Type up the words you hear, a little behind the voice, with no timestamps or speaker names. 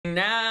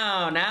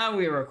Now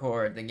we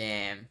record the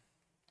game.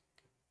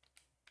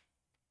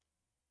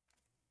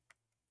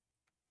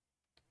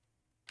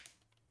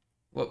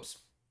 Whoops.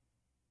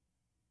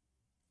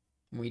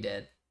 We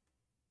did.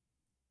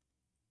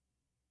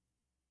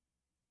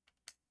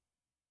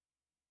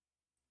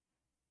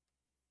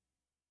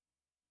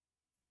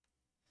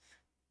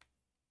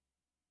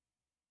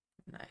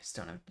 Nice,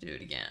 don't have to do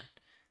it again.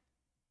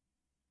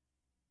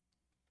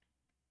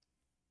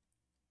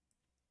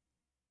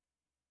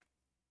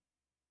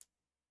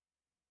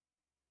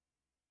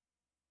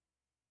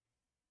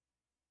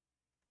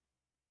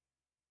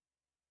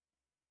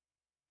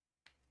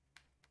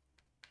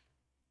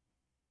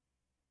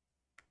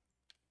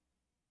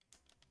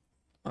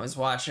 I was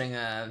watching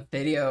a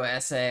video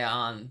essay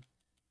on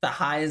the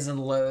highs and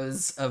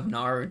lows of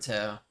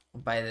Naruto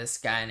by this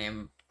guy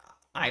named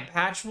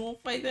Eyepatch Wolf,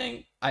 I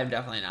think. I'm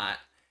definitely not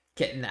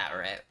getting that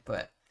right,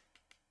 but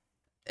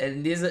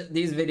and these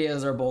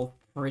videos are both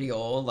pretty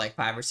old, like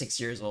 5 or 6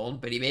 years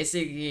old, but he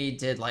basically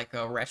did like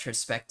a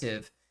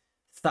retrospective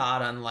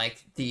thought on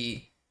like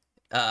the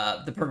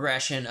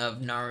progression of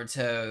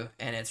Naruto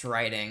and its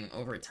writing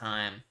over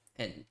time,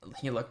 and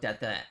he looked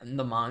at the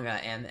manga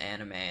and the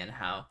anime and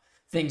how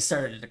things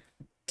started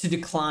to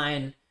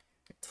decline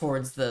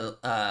towards the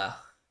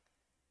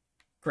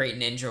Great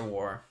Ninja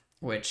War,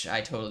 which I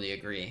totally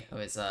agree. It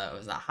was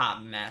a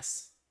hot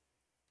mess.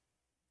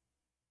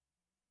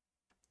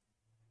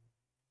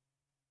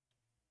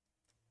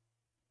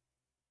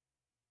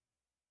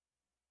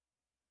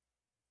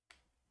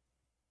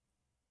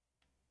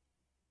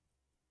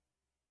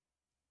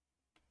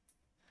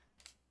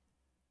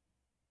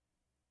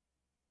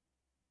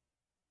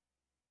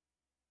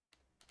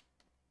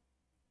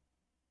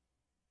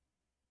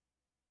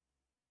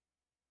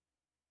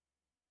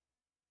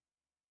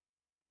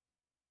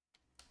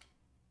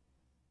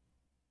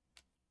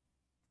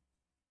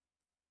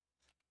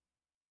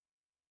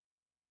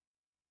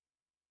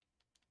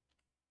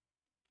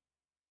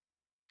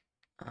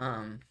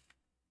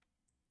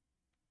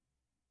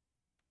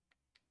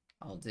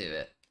 I'll do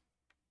it.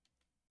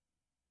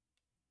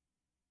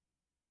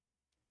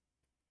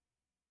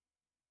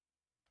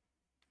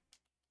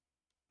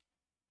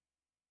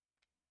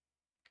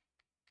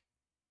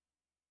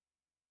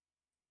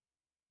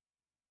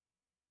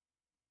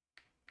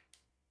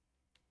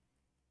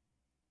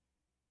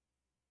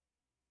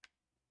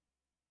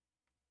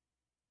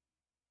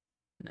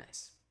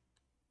 Nice.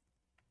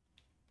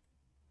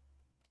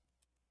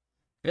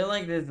 I feel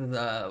like this is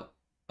a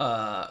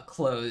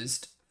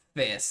closed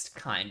fist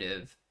kind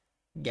of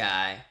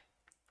guy.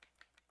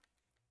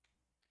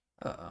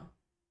 Uh-oh.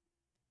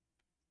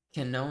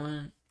 Can no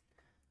one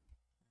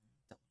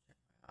double check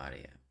my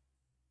audio?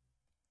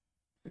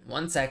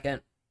 1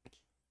 second.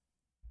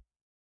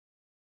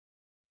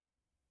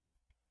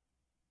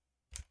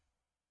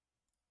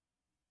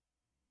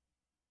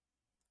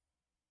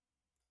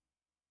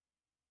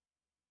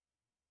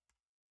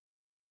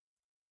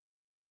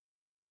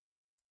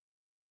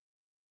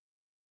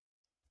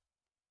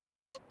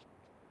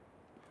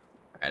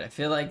 Alright, I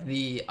feel like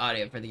the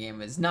audio for the game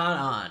was not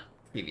on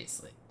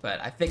previously, but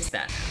I fixed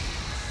that now.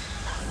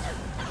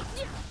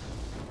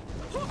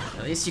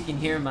 At least you can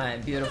hear my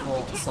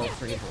beautiful,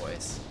 sultry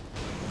voice.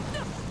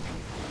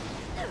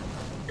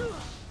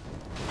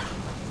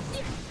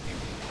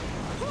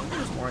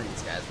 There's more of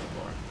these guys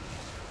before.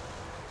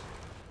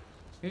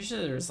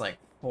 Usually there's like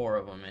 4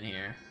 of them in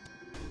here.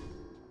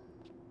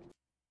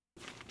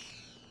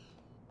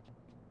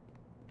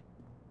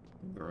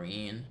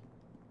 Green,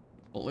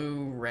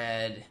 blue,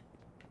 red,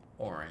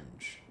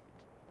 orange.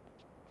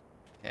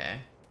 Okay.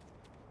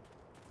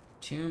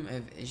 Tomb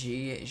of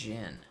Ji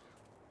Jin.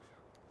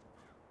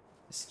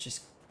 Let's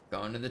just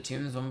go into the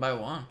tombs one by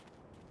one.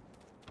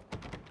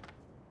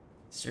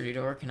 Sturdy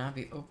door cannot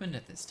be opened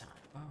at this time.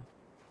 Oh.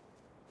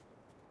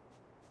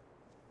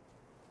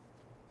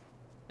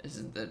 This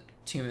is the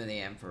tomb of the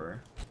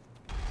Emperor.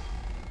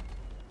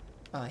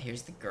 Oh,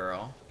 here's the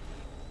girl.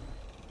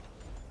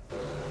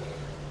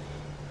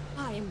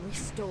 I am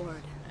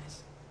restored.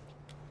 Nice.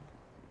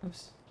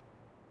 Oops.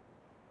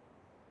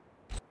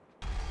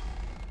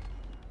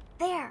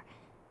 There!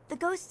 The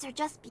ghosts are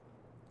just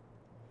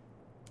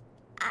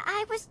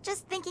I was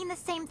just thinking the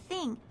same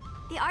thing.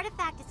 The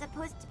artifact is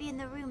supposed to be in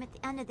the room at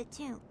the end of the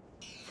tomb.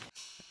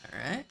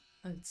 Alright,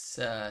 let's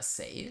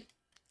save.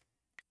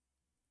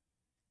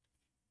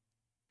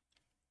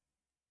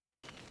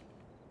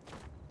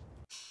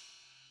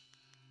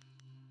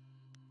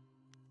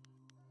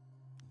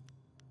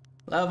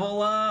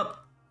 Level up!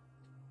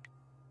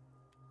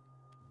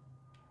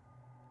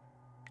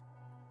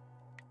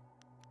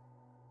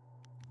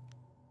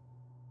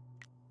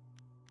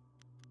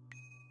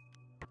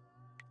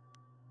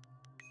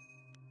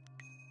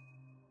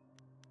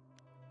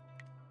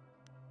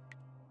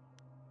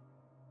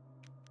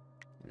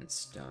 And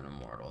Stone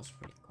Immortal's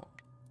pretty cool.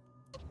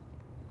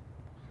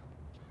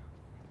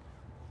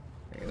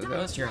 There you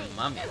go, your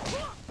mummy.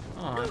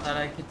 Oh, I thought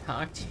I could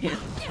talk to you.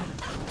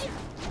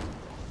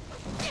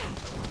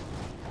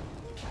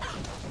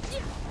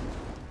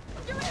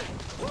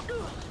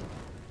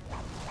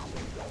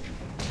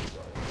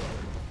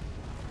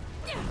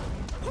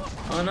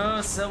 Oh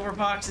no, Silver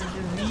Fox is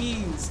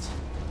diseased.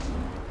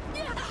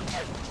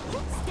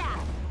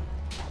 Staff.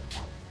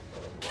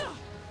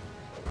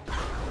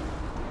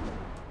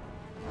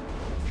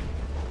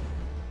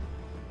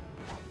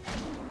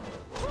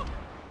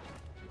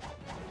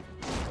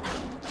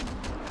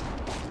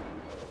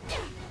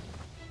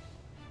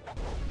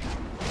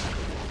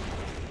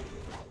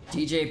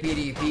 DJ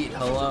PD Pete,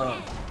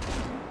 hello.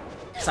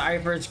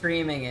 Sorry for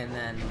screaming and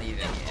then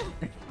leaving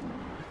it.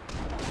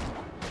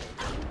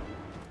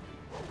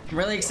 I'm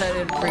really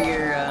excited for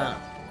your,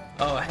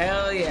 oh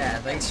hell yeah,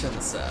 thanks for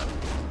the sub.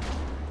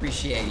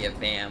 Appreciate you,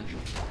 fam.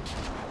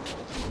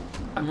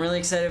 I'm really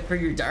excited for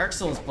your Dark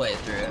Souls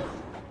playthrough.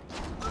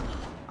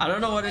 I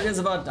don't know what it is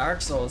about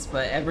Dark Souls,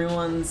 but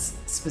everyone's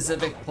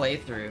specific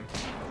playthrough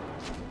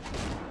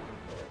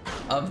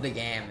of the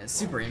game is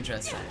super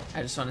interesting.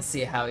 I just want to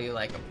see how you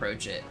like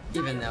approach it,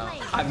 even though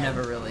I've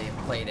never really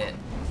played it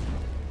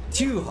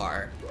too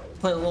hard.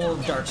 Played a little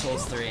of Dark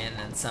Souls 3 and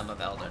then some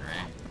of Elden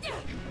Ring.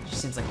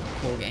 Just seems like a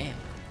cool game.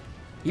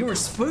 You were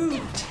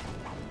spooked!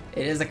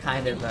 It is a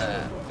kind of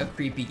a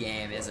creepy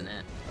game, isn't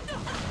it? I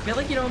feel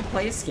like you don't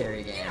play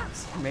scary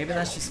games. Or maybe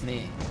that's just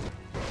me.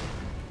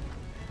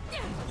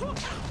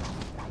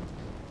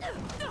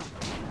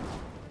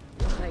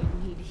 I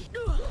need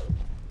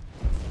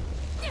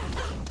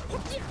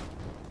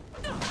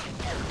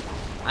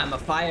I'm a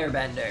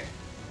firebender.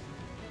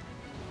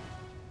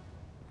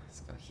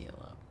 Let's go heal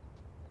up.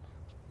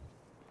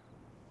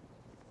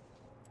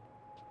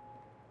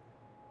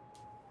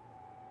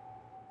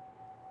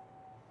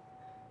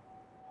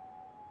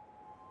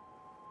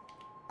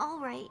 All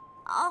right,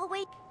 I'll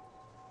wait.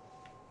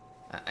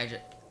 I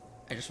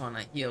just want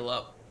to heal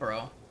up,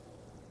 bro.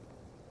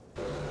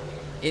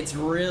 It's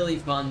really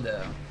fun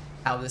though.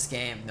 How this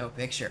game, no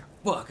picture.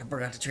 Fuck, I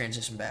forgot to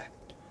transition back.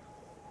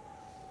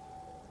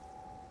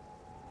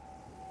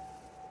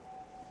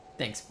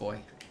 Thanks,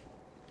 boy.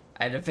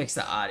 I had to fix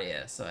the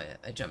audio, so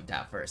I jumped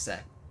out for a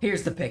sec.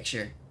 Here's the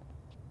picture.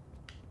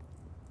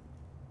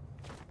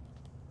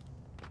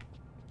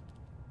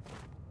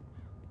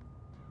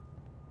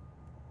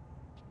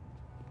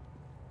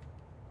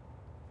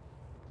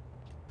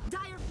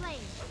 dire flame.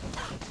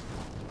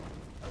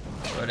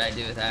 What would I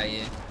do without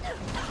you?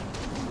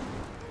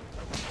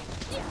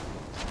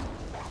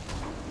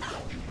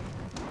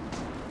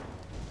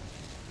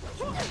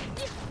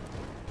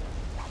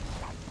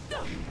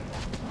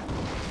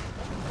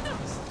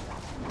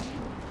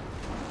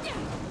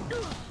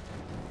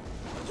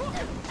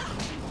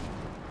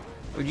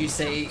 Would you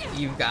say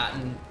you've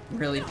gotten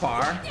really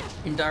far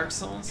in Dark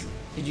Souls?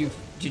 Did you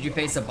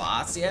face a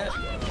boss yet?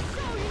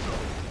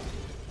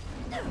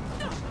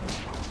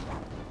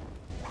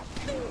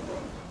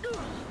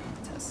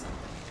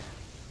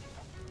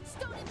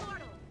 Stone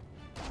immortal.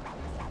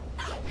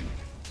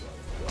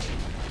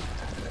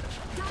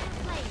 Dire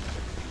flame.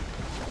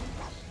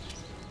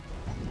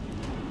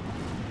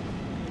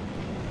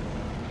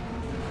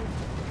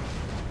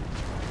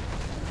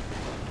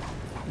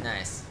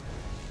 Nice.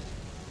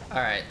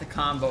 Alright, the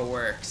combo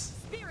works.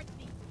 Spirit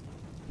me.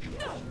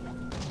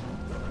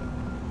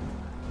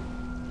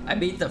 I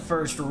beat the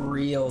first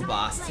real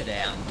boss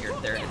today on your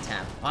third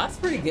attempt. Well, that's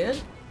pretty good.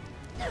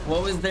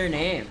 What was their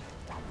name?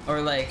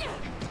 Or like,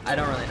 I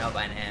don't really know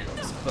by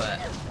names,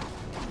 but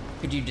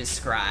could you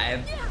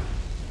describe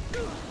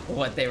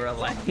what they were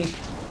like?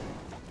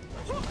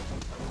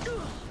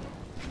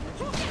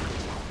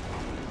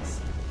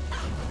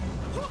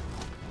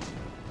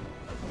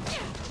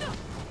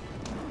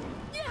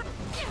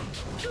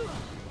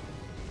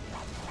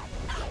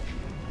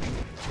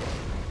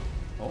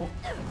 Oh.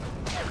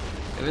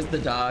 It was the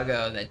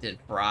doggo that did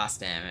frost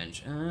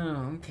damage.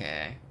 Oh,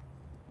 okay.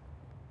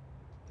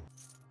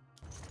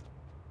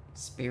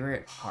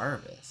 Spirit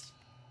Harvest.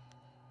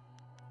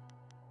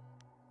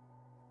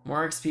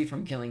 More XP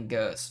from killing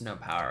ghosts. No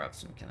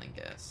power-ups from killing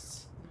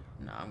ghosts.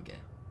 No, I'm good.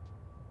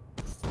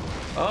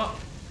 Oh!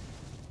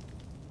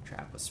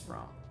 Trap was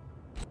sprung.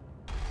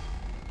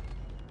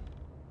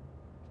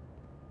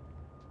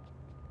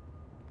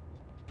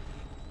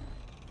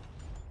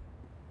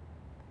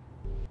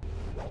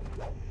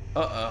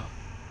 Uh-oh.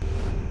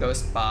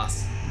 Ghost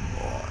boss.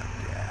 More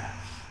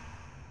death.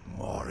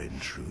 More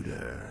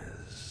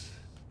intruders.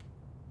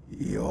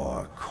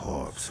 Your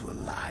corpse will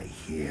lie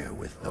here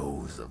with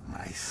those of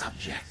my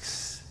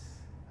subjects.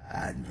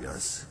 And your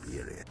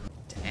spirit.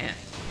 Damn.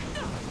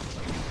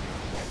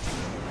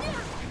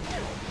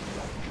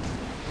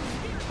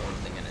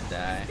 Totally gonna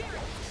die.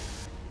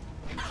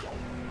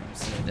 I'm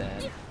so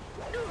dead.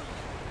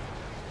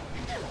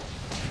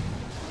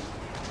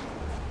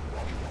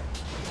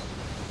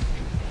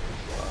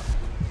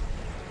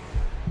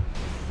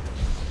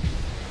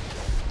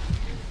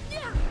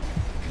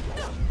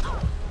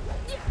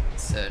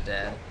 So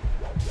dead.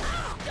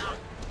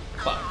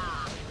 Fuck.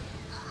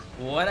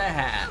 What a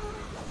hat.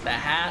 The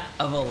hat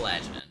of a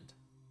legend.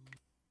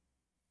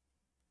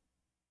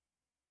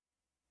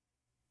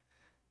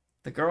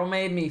 The girl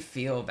made me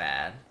feel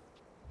bad.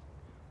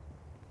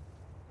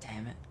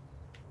 Damn it.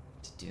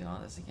 To do all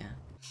this again.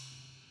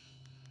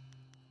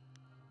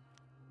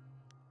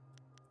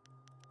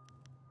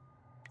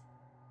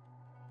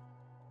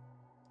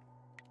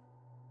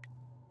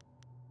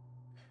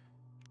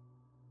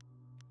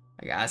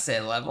 I gotta say,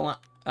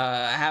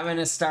 having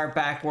to start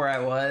back where I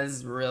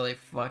was really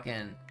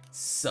fucking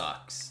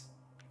sucks.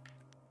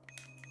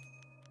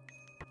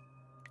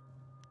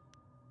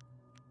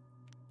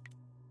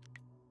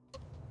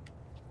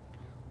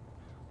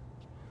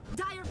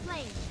 Dire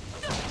flame.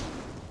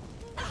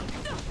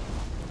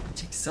 It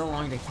takes so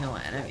long to kill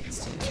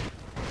enemies, too.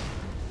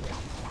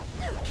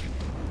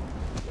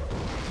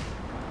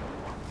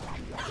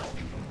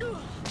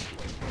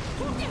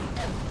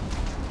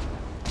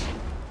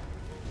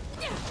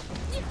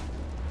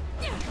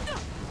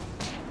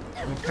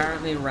 I'm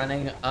currently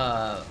running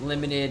a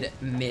limited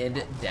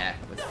mid deck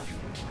with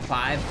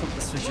 5 flip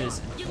the switches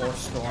and 4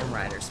 Storm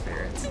Rider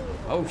spirits.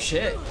 Oh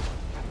shit!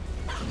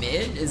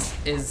 Mid is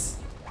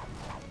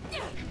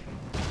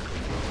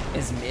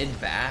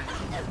mid back?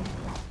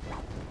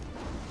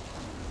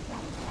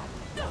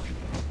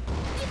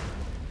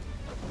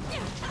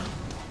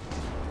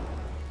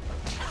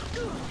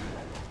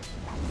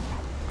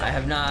 I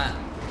have not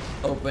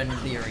opened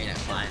the arena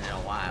client in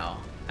a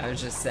while. I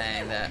was just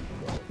saying that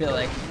I feel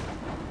like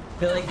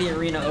the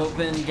arena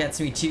open gets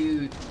me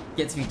too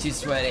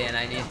sweaty, and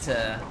I need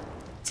to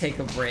take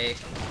a break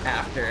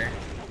after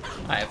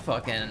I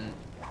fucking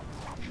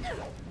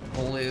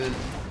blew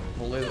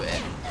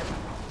it.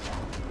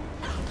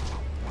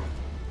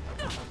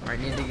 Or I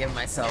need to give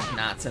myself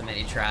not so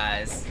many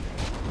tries.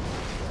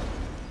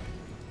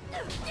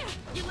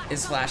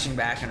 Is flashing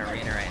back an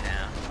arena right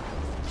now.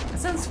 That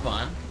sounds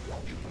fun.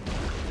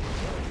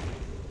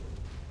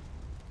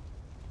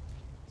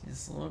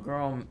 This little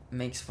girl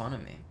makes fun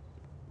of me.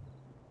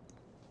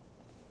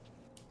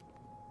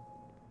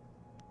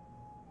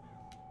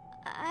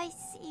 I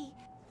see.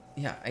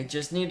 Yeah, I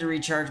just need to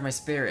recharge my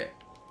spirit.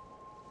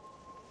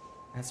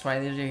 That's why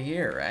they're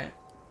here, right?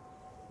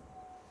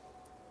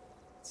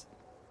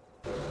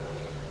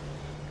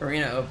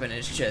 Arena Open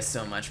is just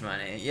so much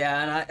money.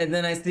 Yeah, and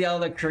then I see all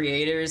the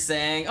creators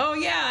saying, "Oh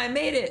yeah, I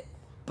made it,"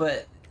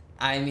 but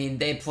I mean,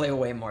 they play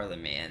way more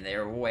than me, and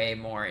they're way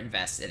more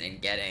invested in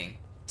getting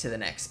to the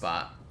next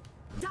spot.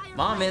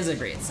 Mom is a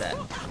great set.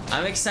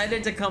 I'm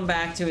excited to come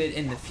back to it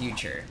in the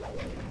future.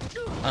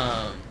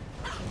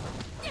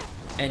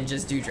 And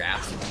just do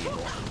drafts with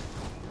people.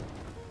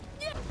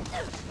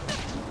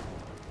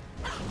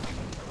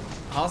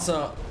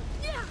 Also,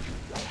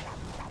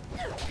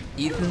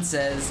 Ethan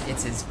says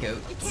it's his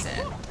GOAT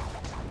set.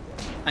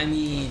 I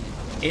mean,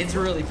 it's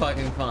really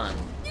fucking fun.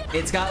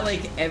 It's got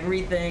like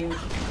everything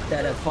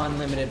that a fun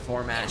limited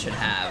format should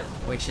have,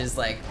 which is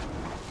like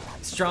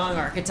strong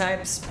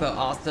archetypes, but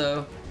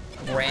also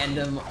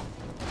random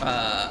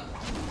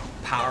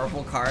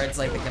powerful cards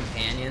like the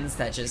companions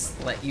that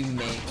just let you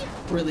make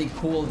really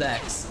cool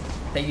decks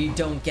that you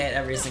don't get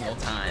every single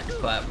time,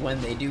 but when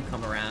they do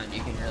come around,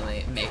 you can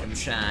really make them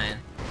shine.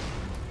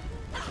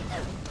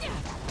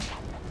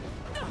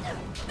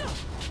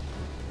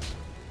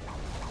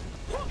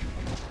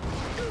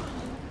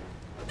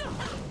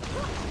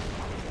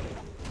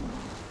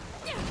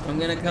 I'm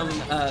gonna come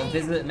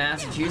visit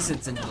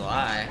Massachusetts in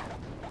July.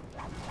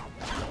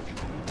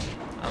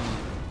 I'm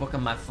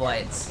booking my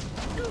flights,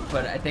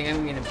 but I think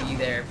I'm gonna be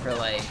there for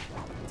like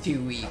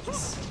 2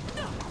 weeks.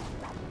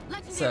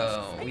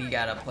 So we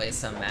gotta play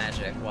some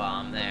Magic while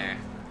I'm there.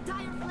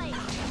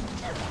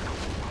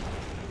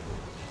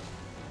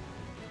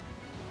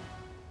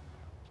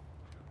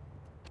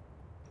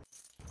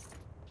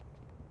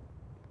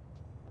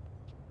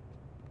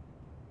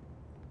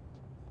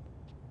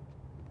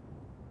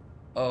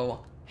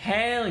 Oh,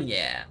 hell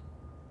yeah.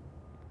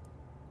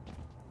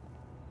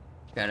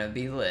 Gonna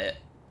be lit.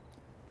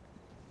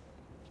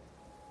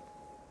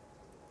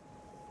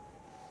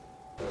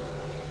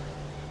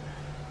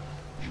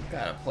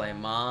 Gotta play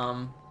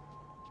Mom.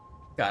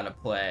 Gotta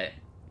play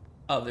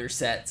other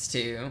sets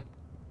too.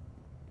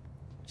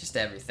 Just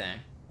everything.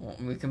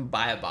 We can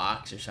buy a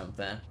box or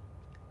something.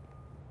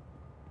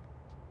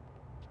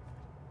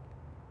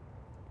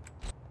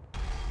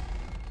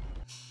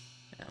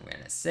 I'm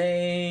gonna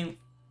save.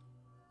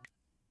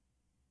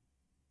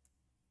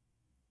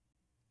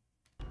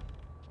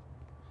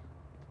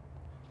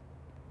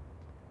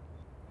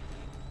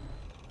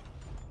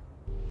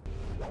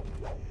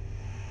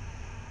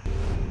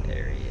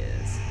 There he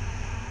is.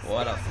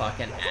 What a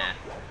fucking ass.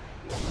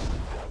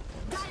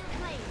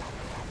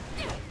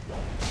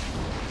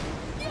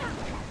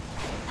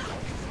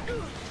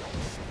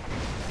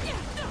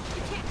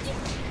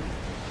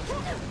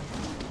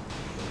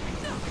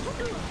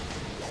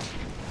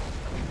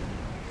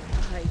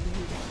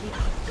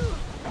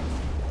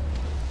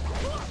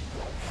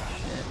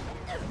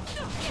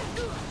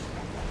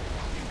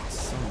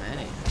 So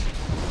many.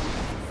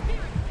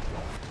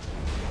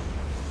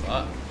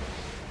 Fuck.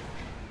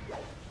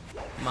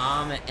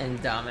 Mom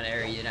and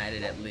Dominator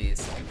united at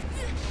least.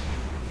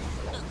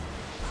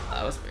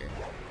 That was weird.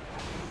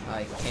 Oh,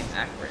 I came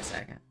back for a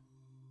second.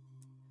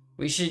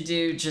 We should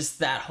do just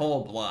that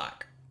whole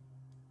block.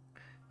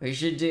 We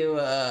should do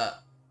a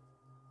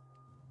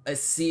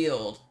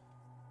sealed.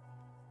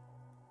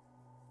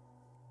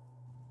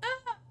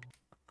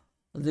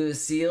 We'll do a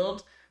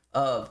sealed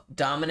of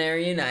Dominator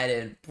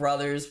United,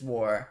 Brothers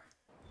War,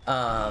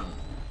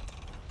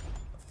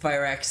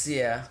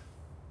 Phyrexia.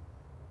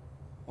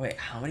 Wait,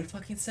 how many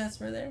fucking sets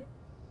were there?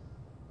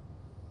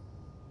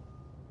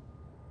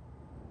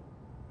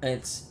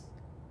 It's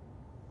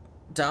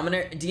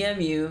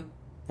DMU,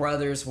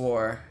 Brothers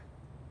War.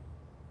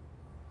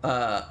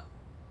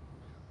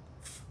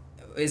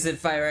 Is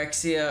it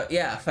Phyrexia?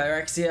 Yeah,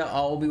 Phyrexia,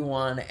 All Will Be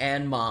One,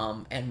 and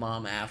Mom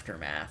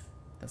Aftermath.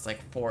 That's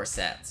like 4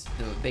 sets.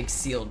 Do a big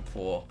sealed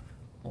pool.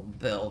 We'll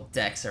build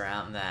decks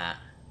around that.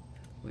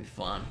 It'll be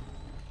fun.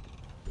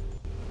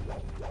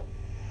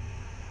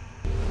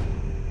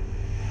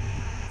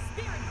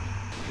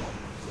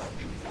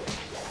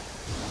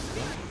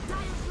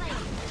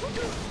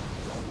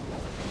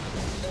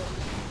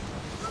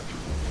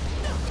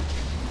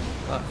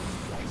 Fuck.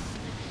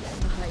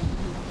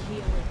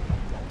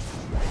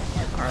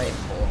 Alright,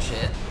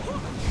 bullshit.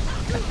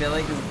 I feel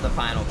like this is the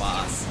final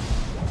boss.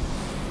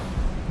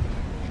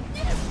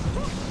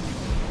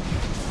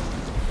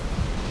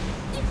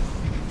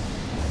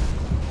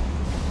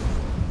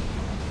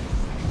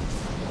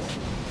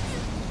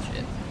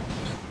 Shit.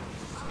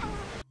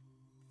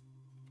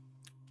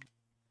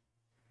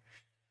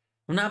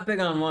 I'm not big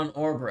on one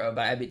or bro,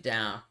 but I'd be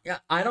down. Yeah,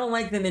 I don't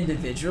like them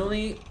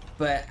individually,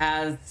 but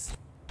as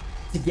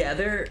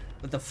together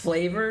with the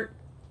flavor,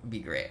 would be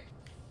great.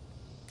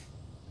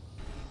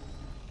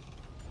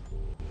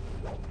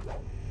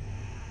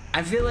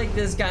 I feel like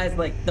this guy's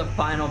like the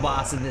final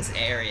boss of this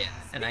area,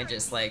 and I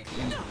just like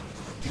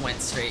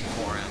went straight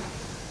for him.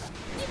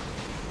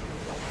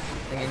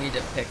 I think I need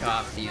to pick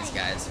off these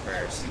guys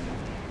first.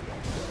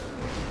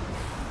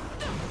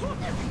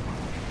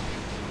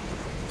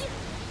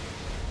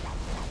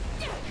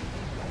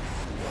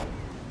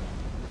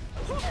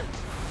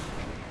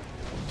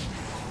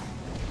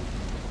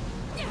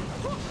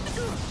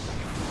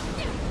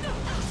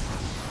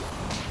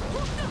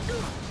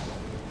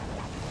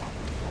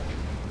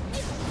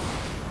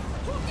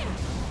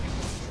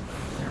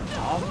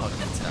 All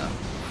fucking tough.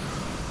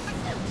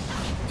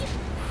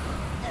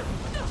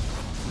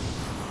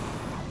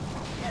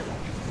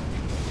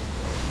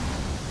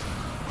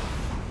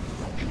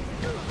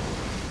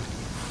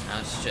 Now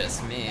it's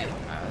just me. Oh,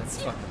 that's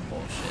fucking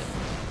bullshit.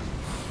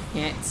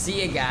 Can't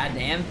see a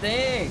goddamn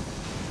thing.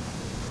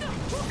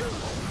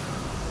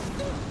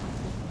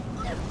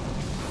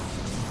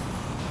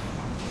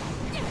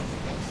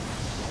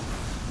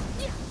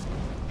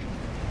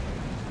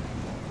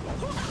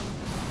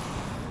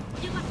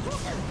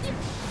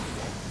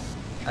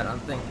 I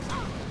don't think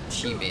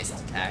chi-based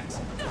attacks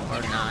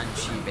or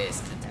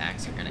non-chi-based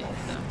attacks are gonna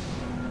hit them.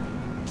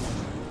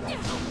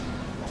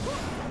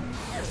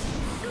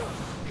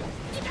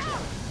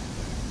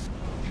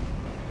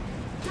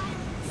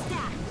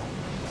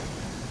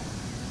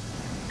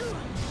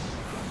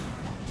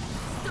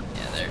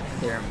 Yeah,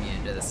 they're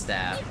immune to the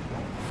staff.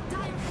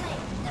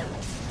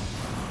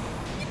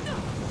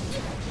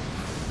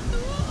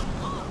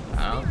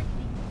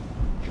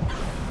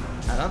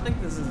 I don't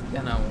think this is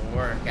gonna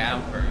work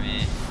out for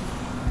me.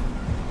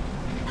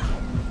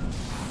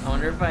 I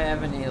wonder if I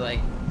have any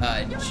like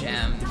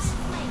gems.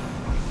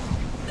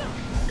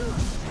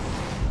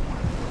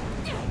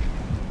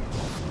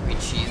 Can we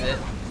cheese it?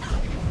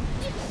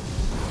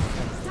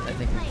 I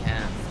think we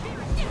can.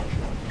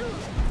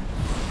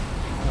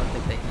 I don't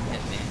think they can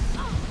hit me.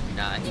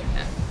 Nah, he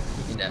can.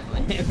 He can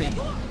definitely hit me.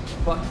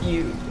 Fuck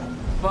you.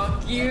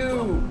 Fuck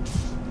you!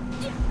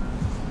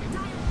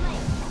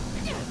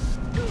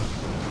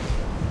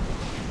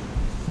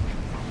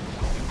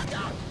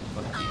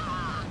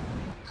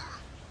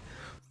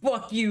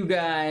 Fuck you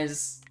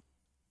guys!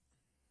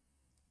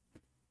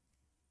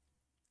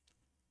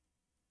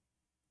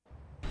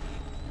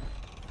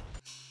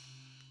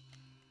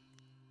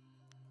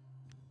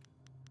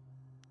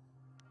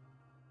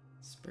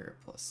 Spirit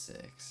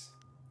 +6.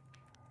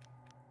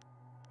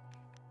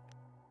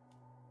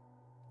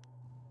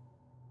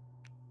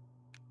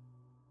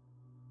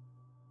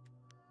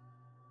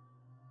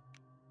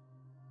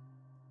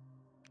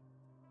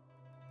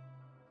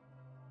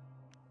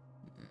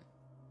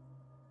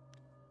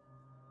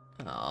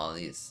 All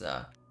these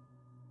suck.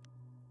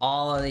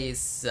 All of these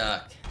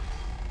suck.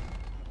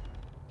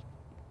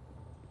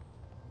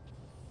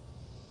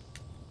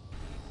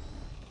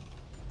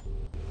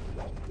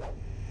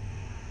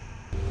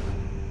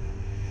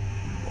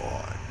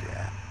 More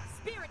death.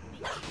 Spirit me.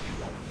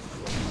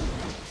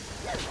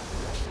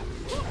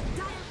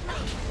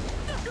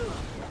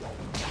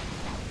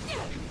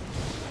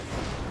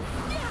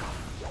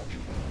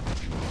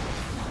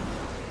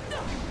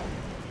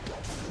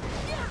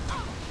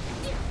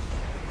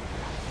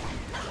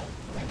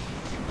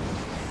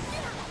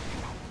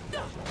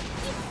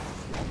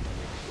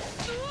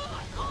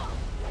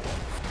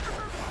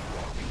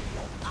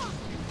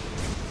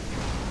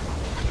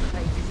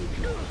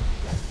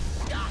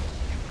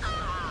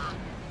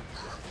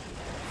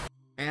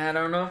 And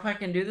I don't know if I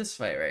can do this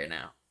fight right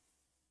now.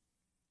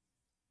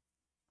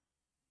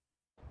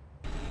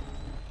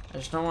 I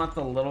just don't want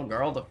the little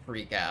girl to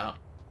freak out.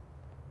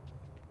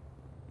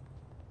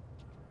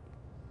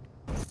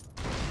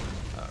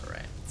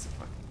 Alright, it's a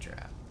fucking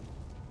trap.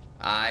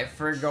 Eye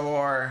for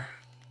gore.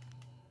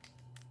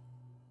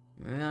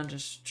 Maybe I'll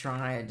just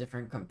try a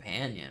different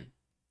companion.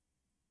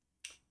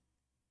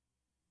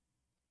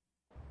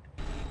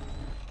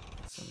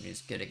 Somebody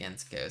who's good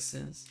against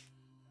ghosts.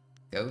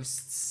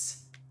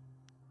 Ghosts.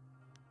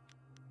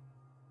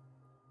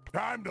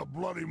 Time to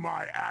bloody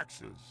my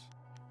axes.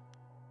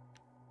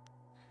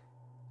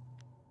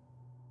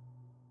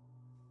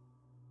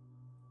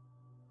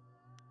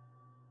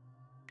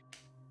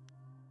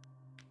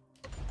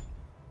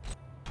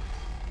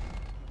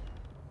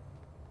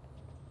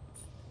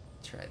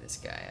 Try this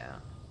guy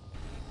out.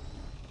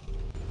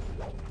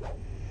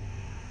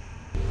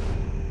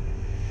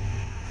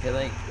 I feel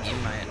like he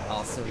might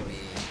also be.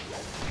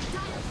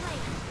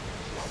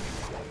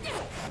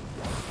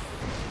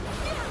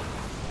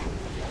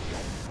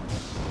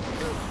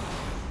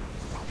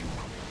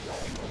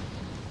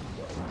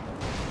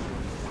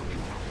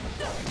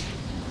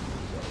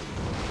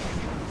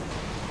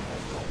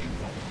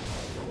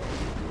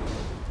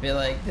 I feel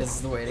like this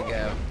is the way to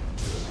go.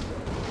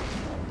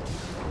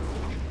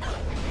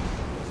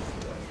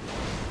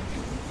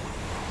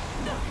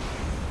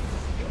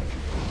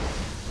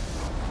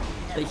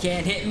 They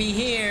can't hit me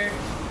here.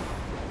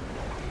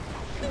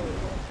 Oh,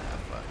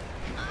 fuck.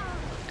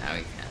 Now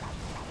we can.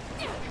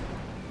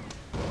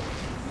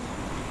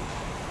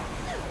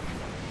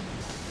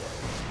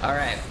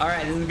 Alright,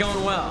 this is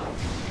going well.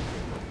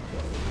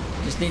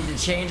 Just need to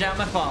change out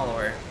my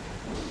follower.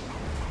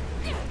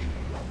 Oh,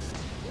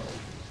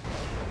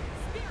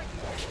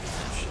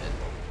 shit.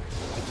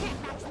 You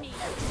can't match me.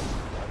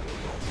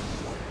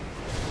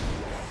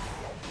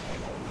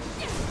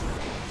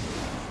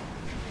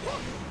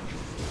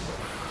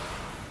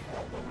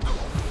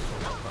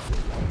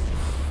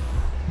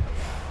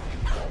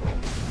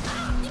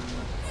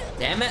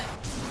 Damn it.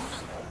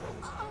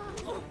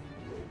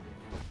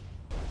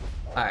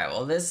 Alright,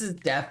 well this is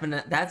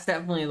that's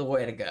definitely the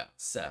way to go,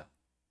 so.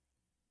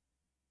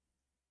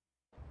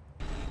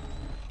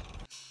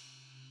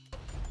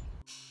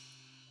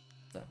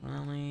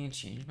 Definitely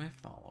change my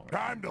follower.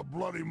 Time to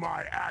bloody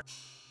my axe.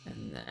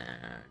 And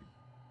then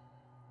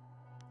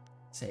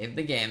save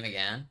the game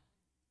again.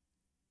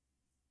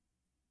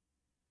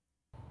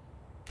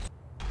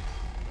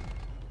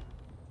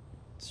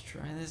 Let's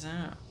try this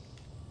out.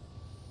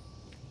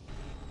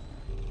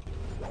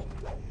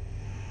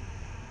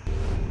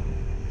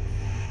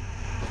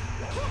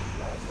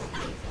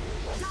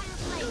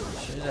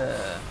 Should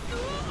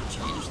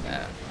change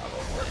that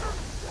probably.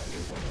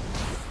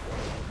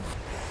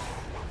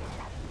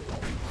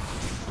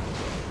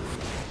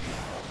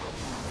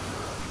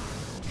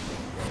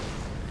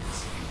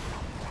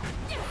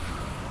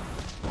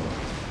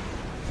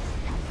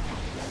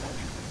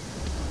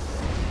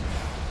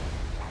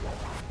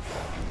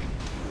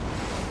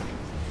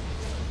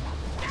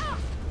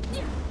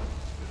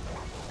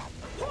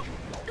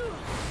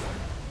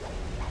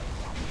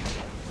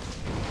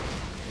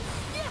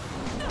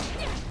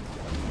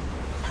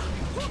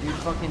 Dude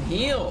fucking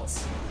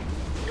heals.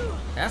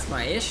 That's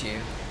my issue.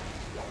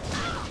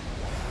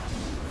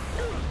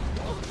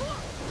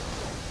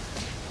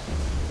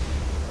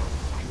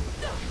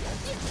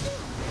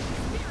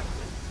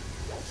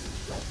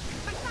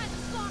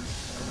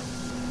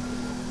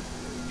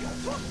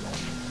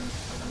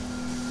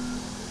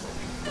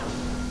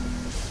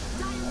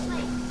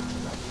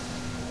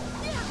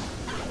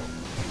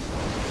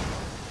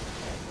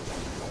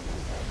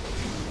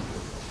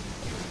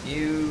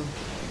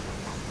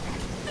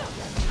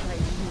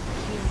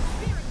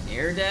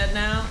 You're dead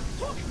now? Nice.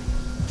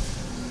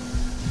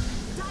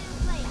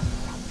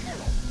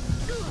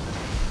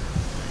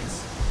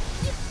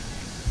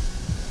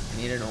 I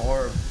need an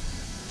orb.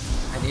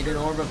 I need an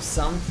orb of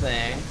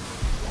something.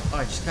 Oh,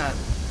 I just got a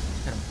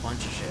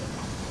bunch of shit.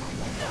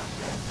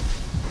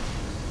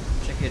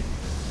 Wish I could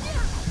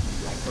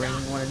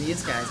bring one of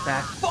these guys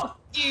back. Fuck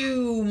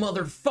you,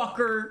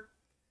 motherfucker!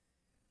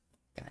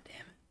 God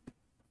damn it.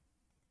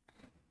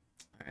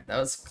 Alright, that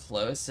was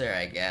closer,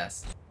 I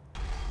guess.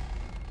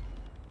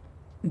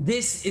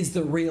 This is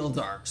the real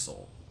Dark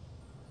Soul.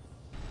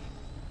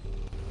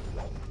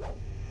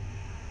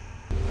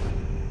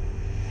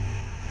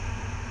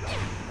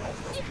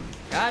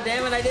 God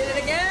damn it, I did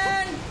it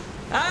again!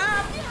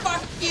 Ah,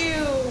 fuck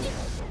you!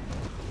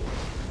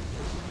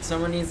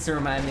 Someone needs to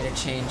remind me to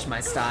change my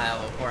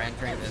style before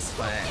entering this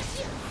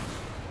fight.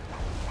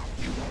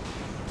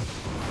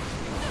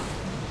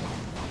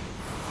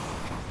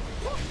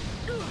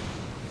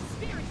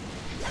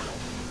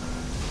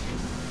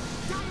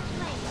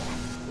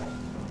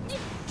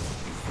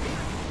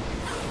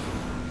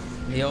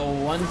 The old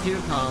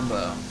 1-2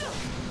 combo.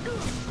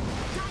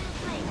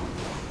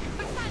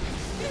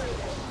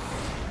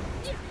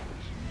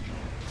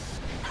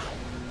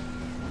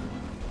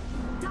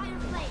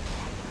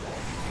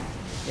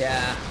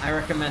 Yeah, I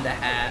recommend a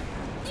hat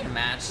to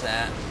match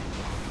that.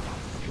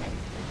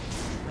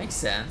 Makes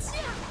sense.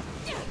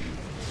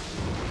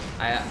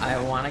 I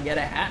want to get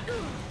a hat.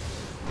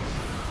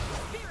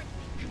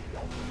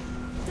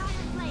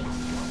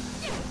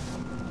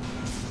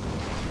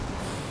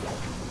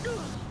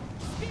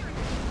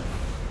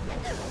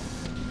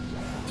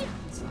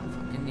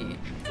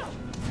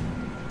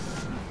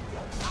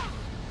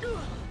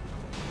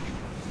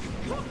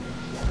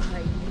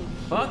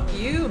 Fuck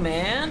you,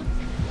 man.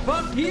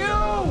 Fuck you!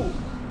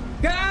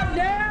 God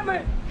damn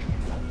it!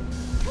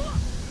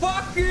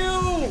 Fuck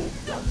you!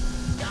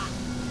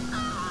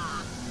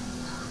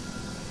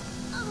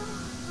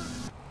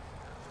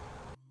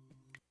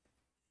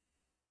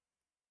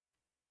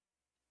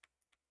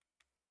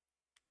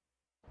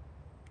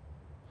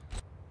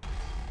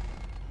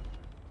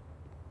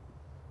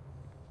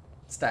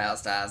 Style,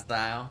 style,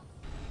 style.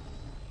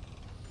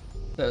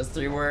 Those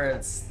three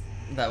words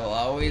that will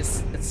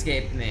always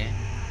escape me.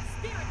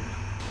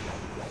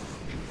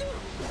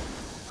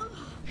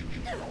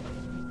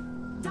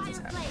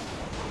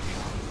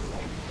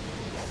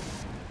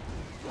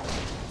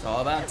 It's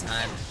all about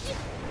time.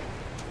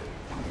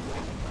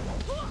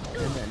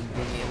 And then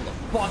being able to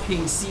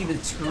fucking see the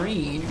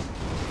screen.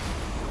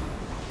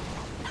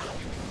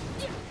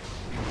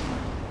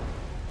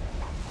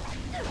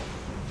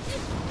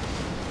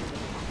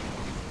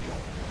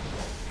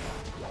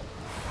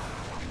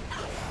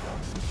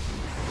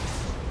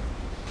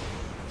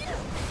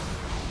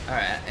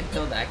 Alright, I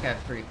killed that guy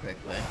pretty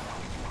quickly.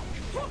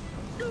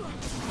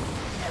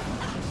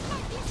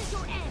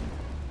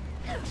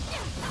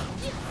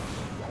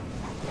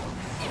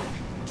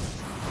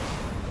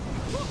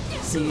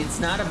 See, it's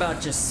not about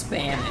just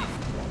spamming.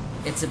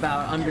 It's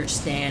about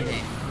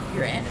understanding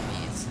your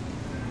enemies.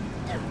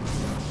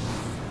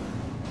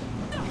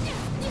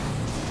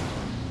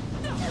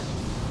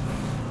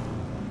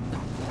 What the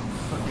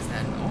fuck is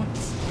that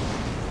noise?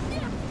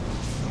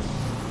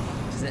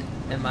 Is it,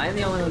 am I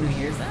the only one who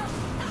hears that?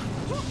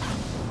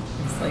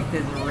 It's like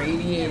this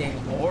radiating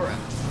aura.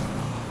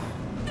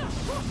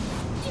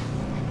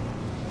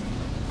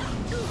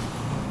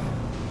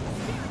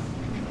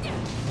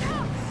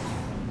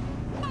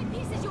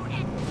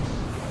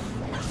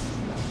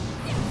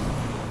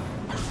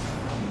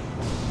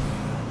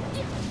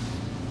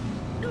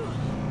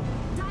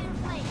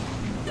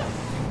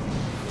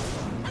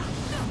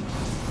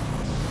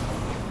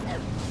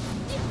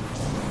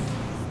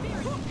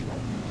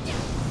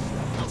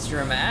 It's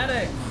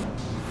dramatic.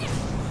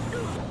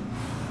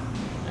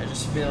 I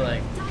just feel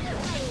like,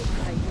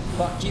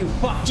 fuck you,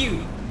 fuck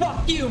you,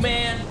 fuck you,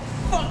 man,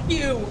 fuck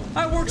you.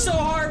 I worked so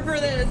hard for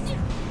this.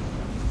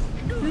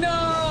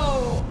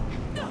 No.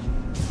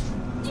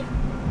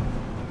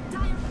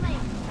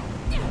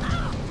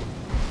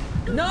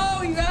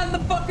 No, you got in the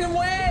fucking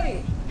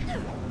way.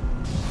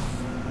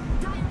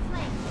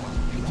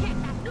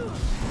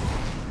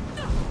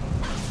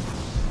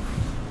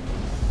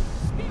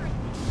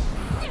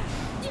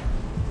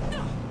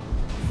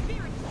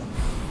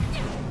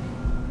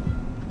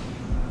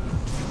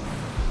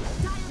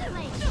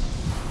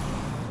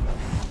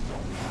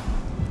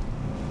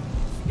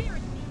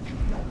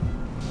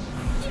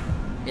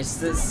 It's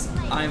this,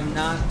 I'm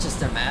not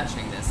just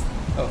imagining this.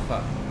 Oh,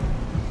 fuck.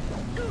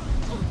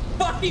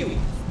 Fuck you!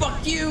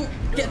 Fuck you!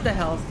 Get the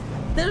health.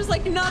 There's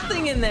like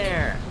nothing in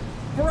there!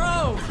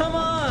 Bro, come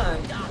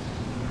on!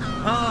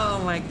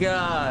 Oh my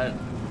god.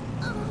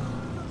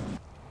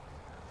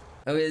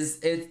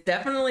 It's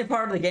definitely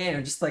part of the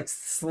game, just like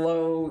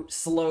slow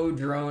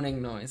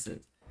droning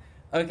noises.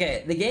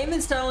 Okay, the game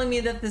is telling me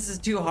that this is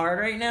too hard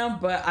right now,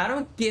 but I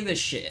don't give a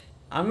shit.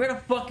 I'm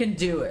gonna fucking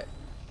do it.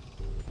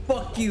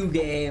 Fuck you,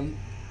 game.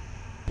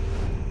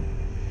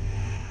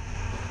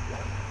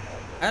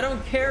 I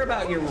don't care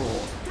about your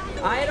rules.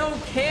 I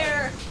don't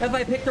care if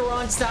I pick the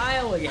wrong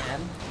style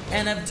again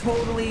and I've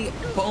totally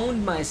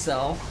boned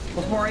myself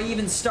before I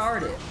even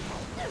started.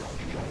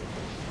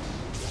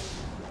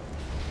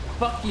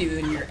 Fuck you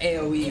and your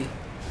AoE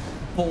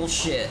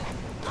bullshit.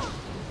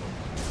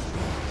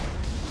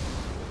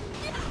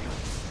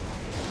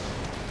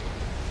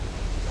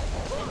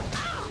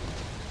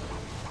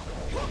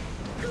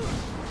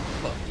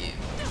 Fuck you.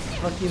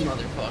 Fuck you,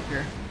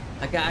 motherfucker.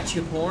 I got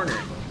you cornered.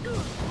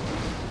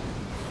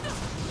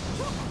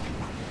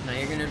 Now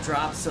you're gonna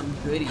drop some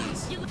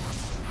goodies.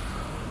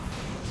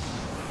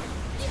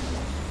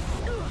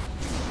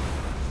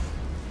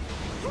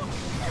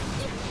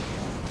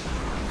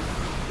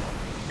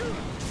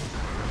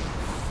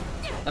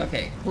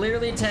 Okay,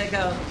 clearly take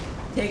out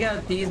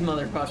these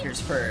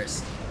motherfuckers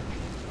first.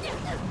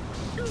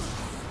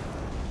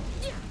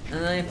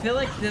 And I feel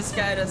like this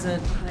guy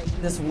doesn't,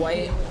 this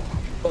white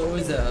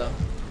bozo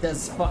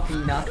does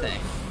fucking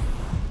nothing.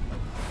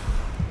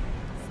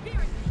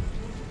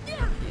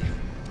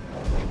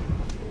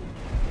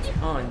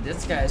 Oh, and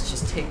this guy's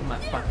just taking my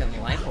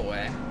fucking life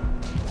away.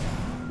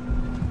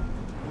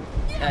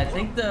 I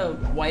think the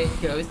white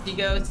ghosty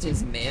ghost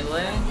is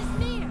melee.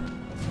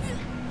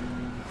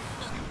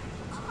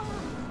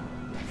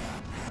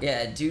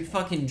 Yeah, dude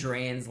fucking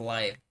drains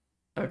life.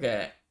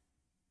 Okay.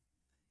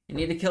 I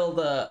need to kill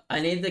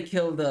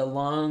the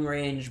long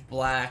range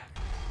black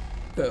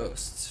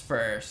ghosts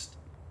first.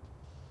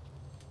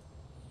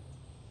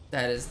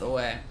 That is the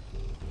way.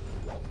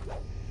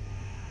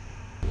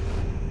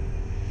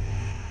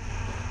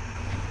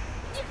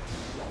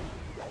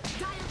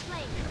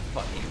 I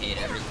fucking hate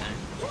everything.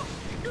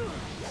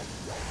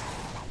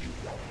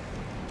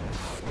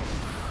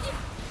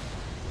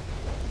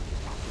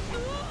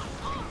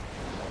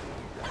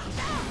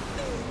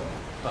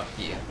 Fuck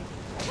you.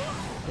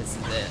 This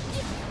is it.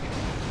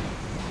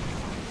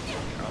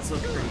 You're also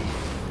pretty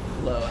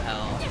low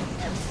health.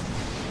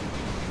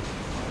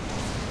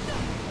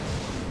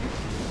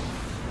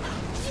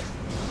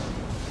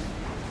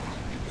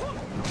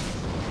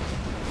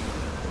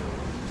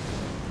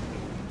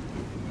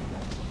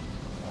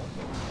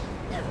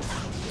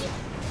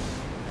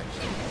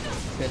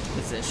 Good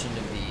position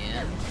to be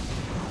in.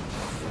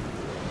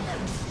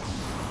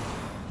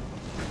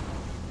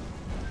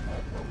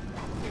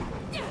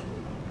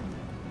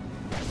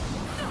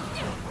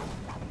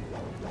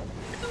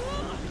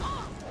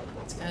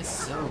 This guy's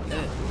so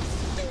good.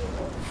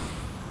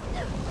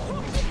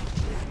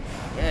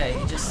 Yeah,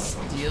 he just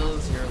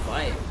steals your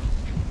life.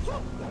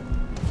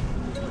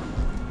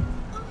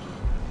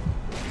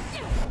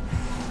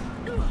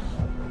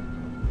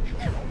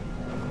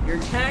 You're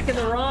attacking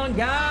the wrong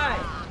guy!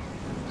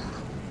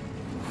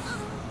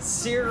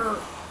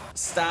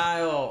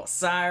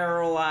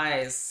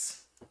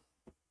 Serialize.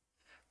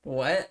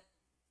 What?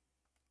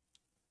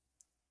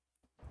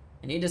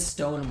 I need to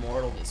stone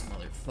immortal this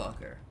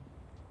motherfucker.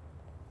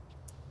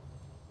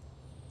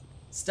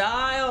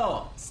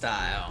 Style!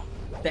 Style.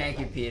 Thank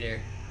you,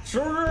 Peter.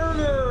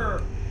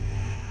 Surrender!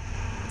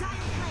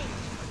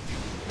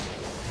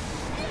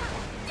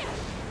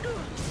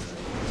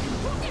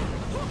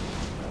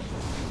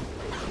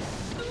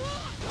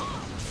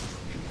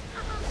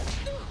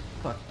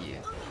 Fuck you.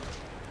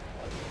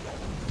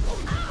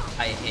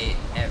 I hate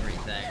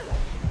everything.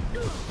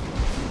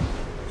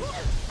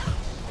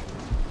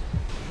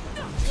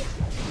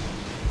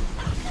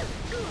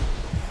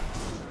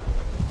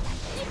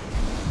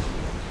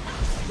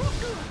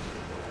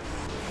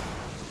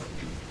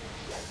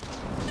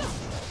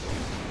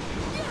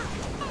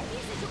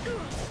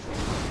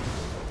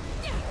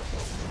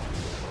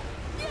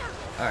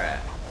 Alright.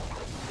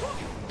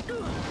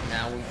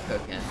 Now we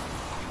cooking.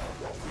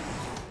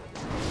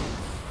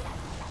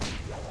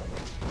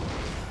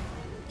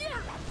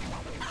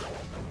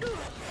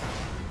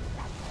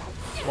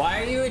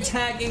 Why are you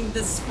attacking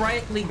the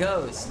sprightly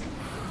ghost?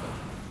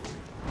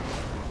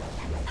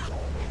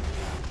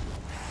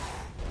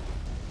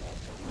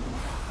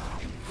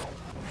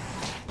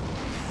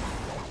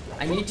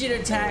 I need you to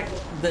attack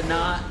the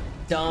not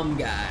dumb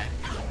guy.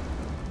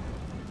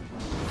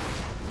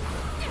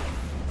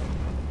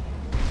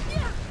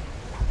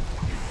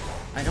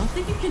 I don't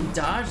think you can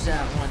dodge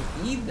that one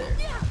either.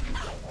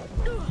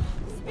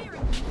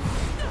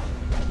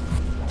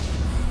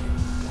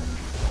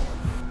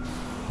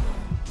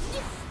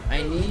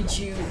 I need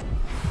you,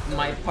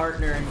 my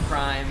partner in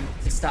crime,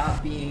 to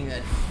stop being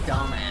a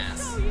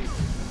dumbass.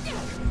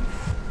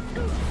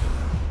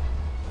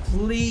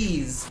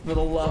 Please, for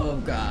the love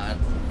of God,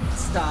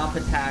 stop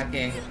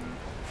attacking.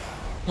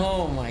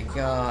 Oh my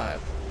God.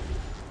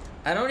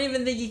 I don't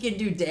even think you can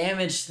do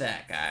damage to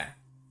that guy.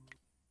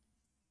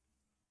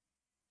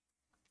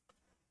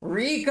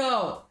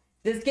 Rico!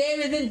 This game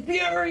is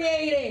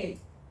infuriating!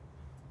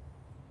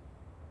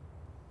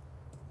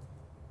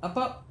 Up,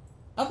 up,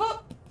 up,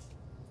 up!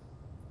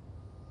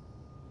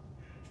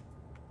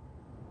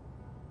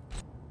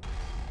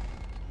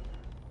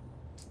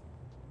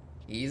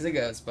 He's a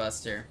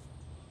Ghostbuster.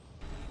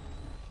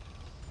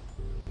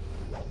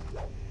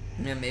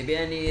 Yeah, maybe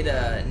I need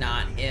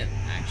not him,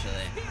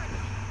 actually.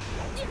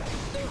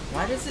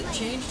 Why does it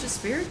change to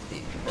Spirit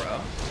Thief, bro?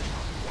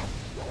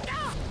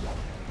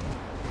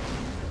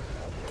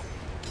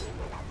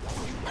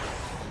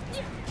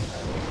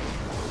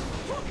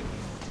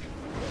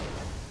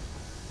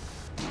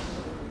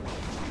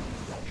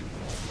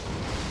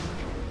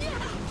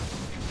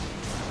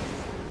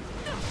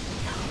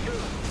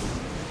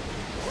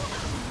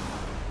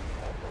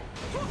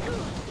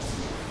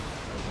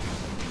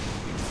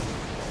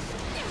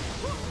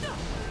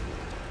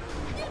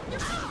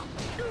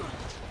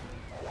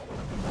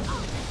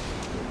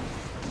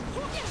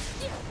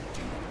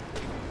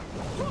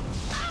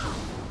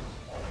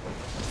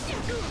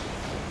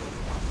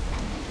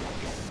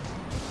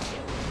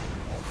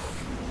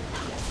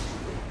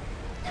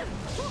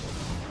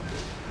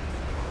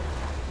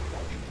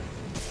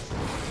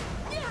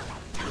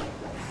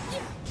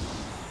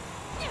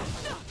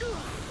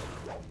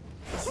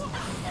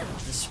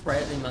 The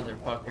sprightly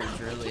motherfucker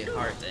is really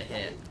hard to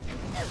hit.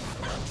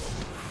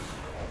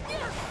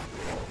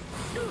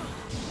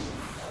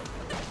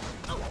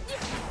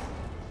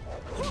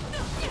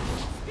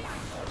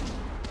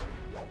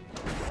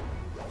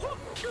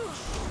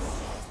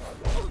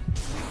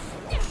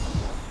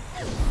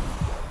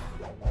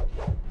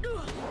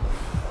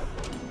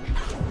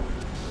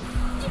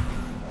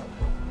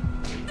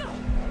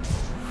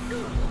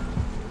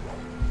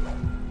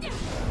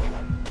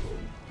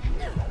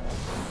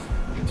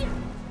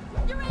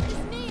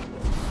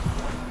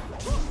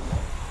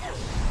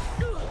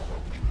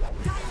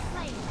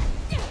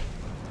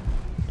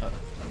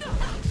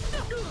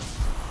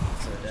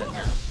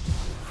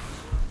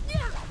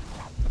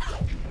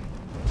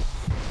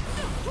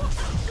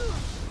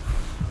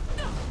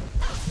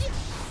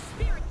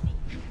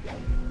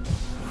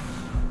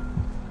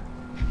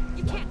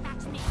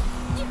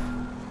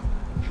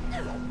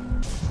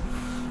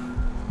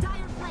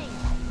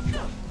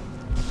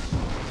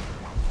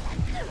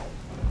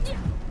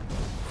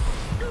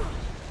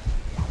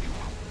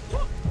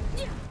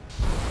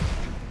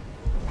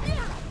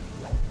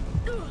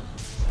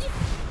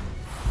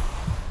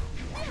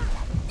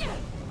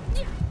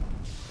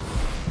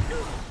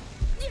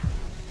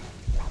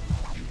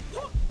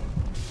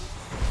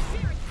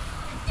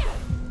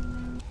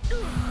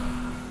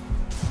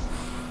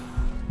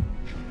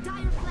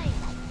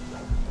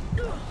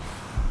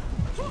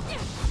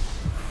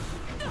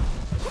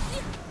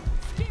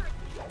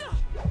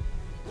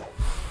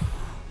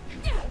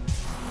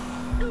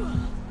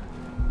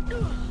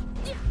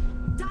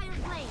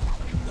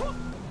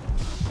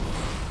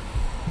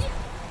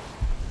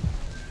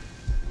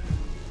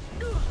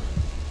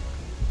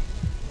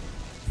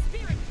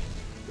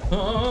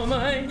 Oh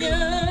my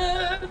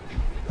god!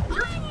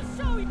 I will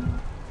show you.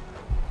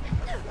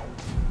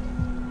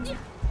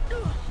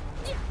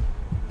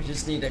 I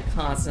just need to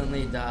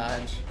constantly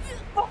dodge.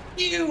 Fuck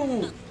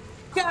you!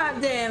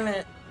 God damn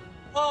it!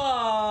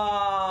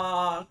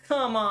 Oh,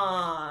 come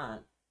on!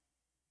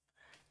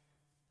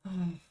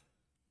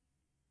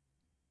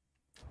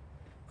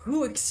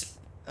 Who uh-oh.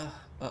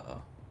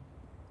 Uh-oh.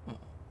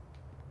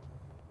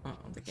 Uh-oh,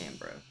 the game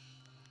broke.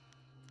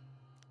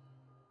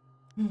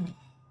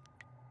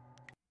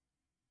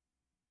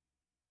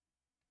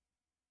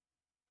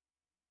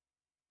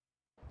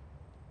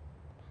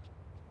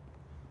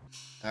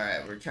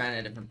 Alright, we're trying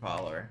a different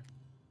follower.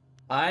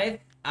 I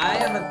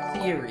have a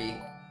theory.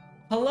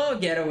 Hello,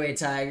 Getaway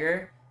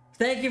Tiger.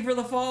 Thank you for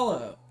the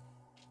follow.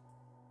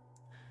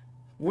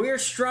 We're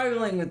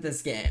struggling with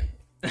this game.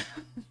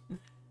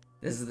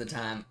 This is the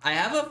time. I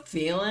have a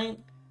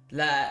feeling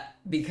that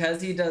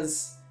because he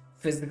does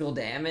physical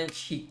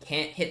damage, he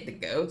can't hit the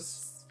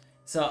ghosts.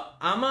 So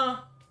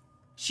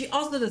she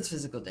also does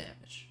physical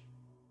damage.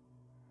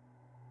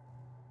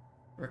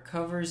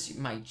 Recovers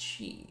my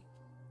chi.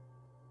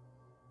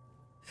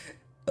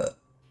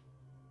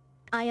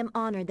 I am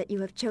honored that you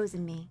have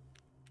chosen me.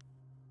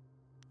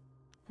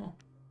 Huh.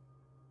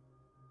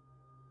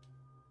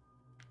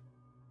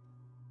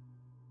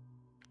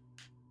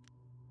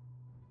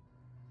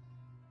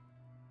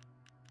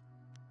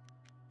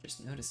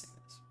 Just noticing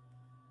this.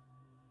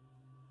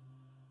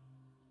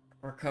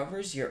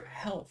 Recovers your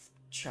health.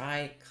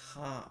 Chai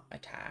Ka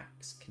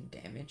attacks can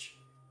damage.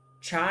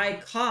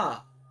 Chai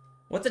Ka.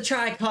 What's a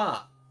Chai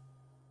Ka?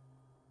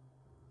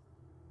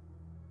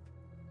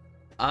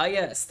 Ah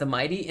yes, the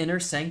mighty Inner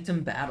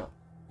Sanctum battle.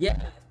 Yeah,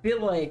 I feel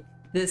like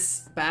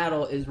this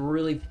battle is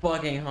really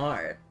fucking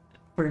hard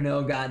for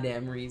no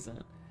goddamn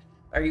reason.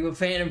 Are you a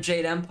fan of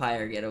Jade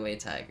Empire, Getaway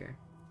Tiger?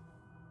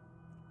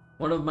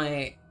 One of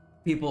my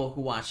people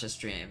who watched the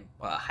stream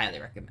highly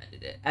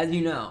recommended it. As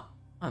you know,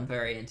 I'm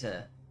very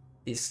into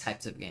these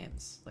types of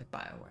games, like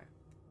BioWare.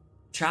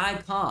 Chai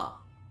Ka.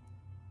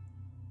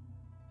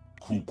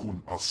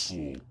 Kukun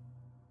Asul.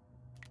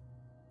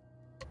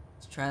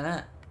 Let's try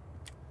that.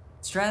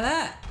 Let's try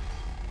that.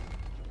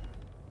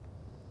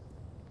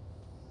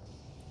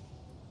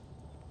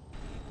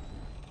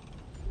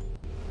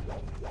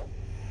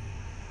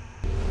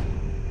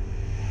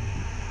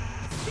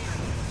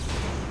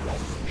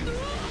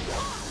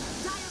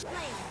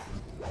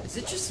 Is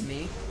it just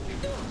me?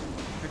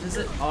 Or does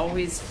it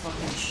always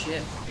fucking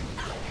shift?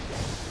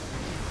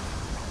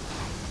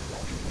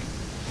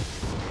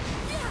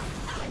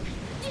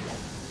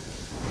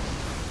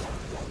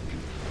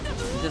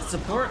 Does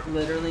support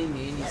literally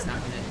mean he's not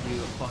gonna do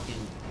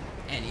fucking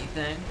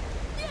anything?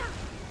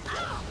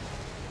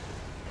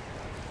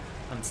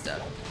 I'm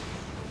stuck.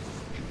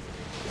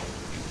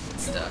 I'm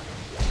stuck.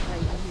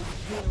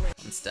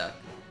 I'm stuck.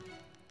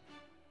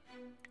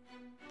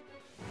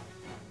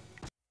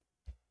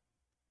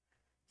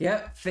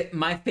 Yep,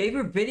 my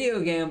favorite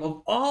video game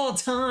of all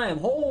time.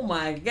 Oh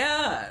my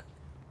god.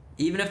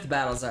 Even if the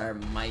battles are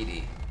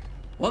mighty.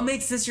 What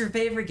makes this your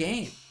favorite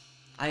game?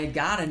 I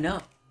gotta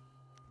know.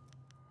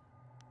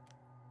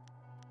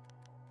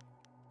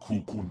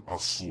 Kukun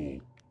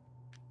Asul.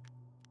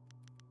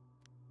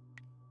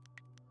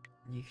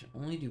 You can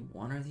only do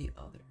one or the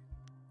other.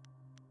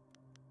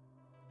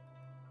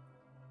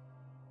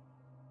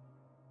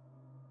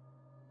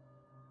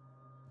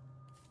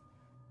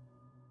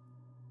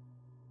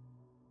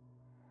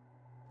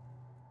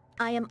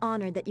 I am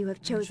honored that you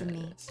have chosen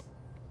me.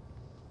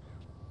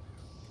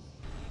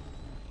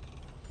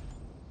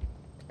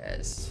 Yeah,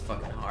 this is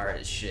fucking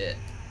hard as shit.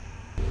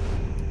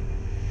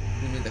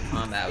 Who knew the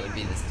combat would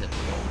be this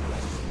difficult?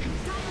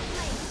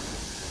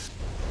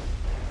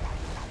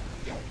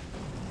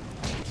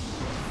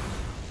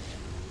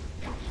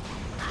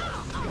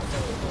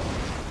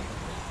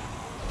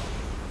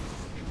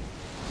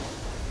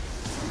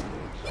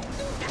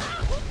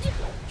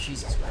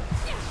 Jesus Christ.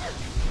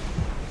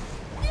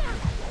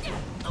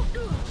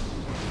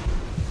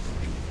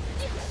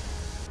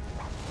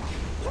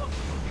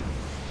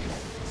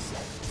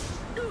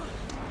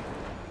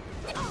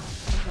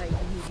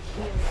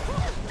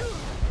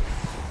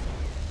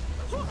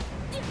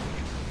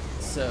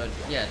 So,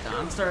 yeah,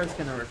 Dawnstar is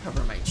gonna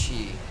recover my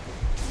chi.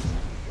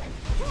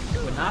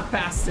 But not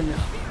fast enough.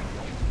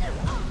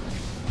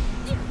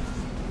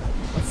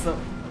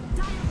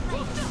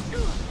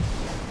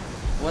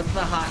 What's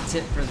the hot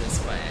tip for this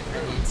fight? I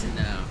need to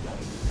know.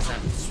 'Cause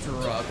I'm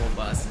struggle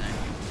busting.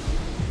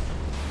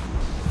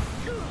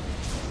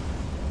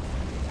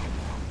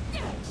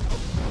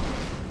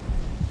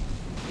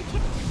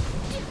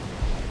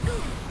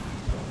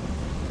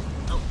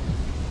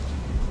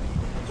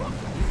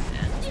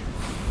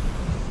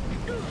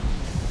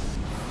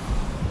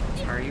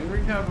 Are you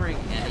recovering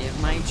any of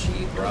my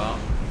chi, bro?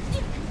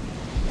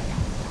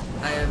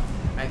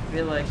 I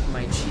feel like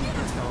my chi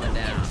is going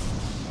down.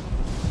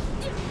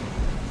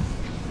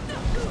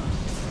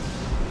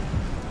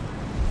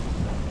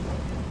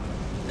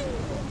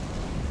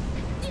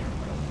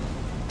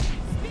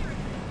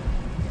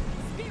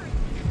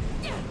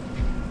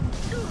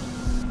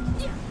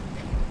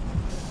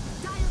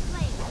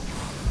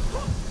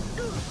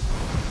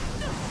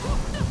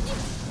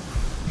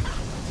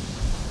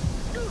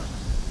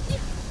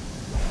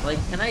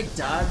 Like, can I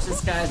dodge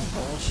this guy's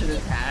bullshit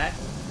attack?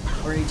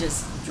 Where he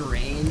just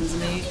drains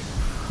me?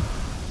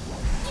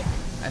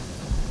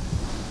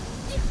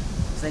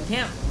 Cause I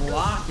can't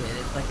block it,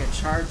 it's like a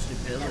charged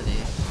ability.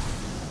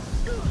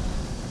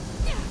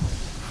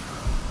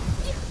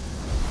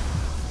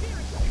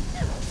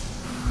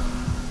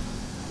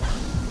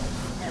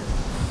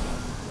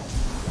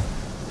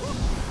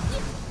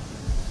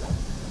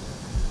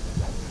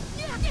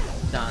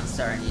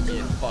 Dawnstar, I need you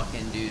to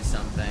fucking do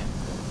something.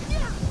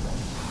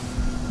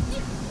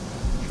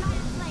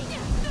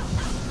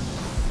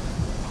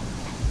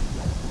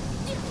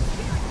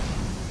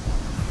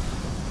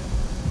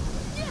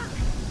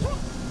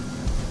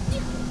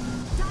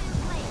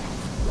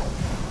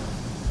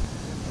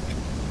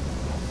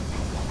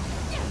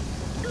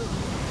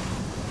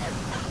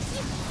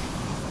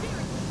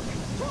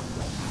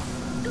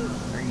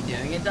 Are you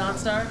doing it,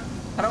 Dawnstar?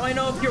 How do I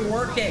know if you're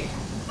working?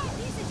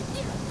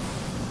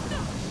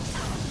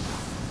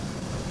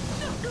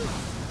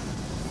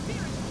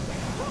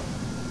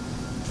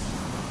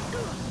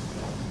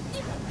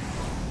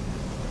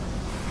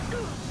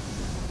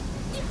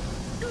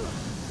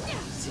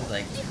 Seems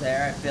like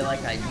there, I feel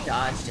like I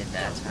dodged it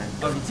that time.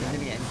 Oh, do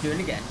it again, do it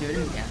again, do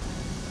it again.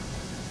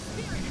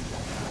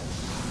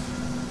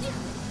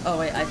 Oh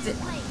wait, I did.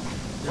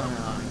 No,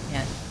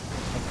 I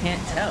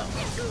can't tell.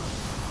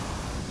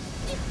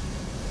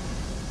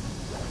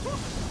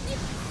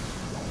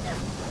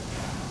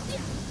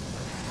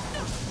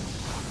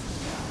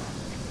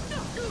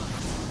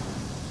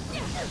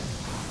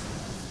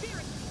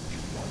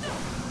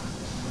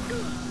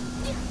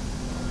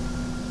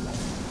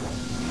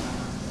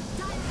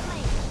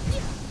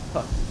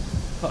 Fuck.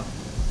 Fuck.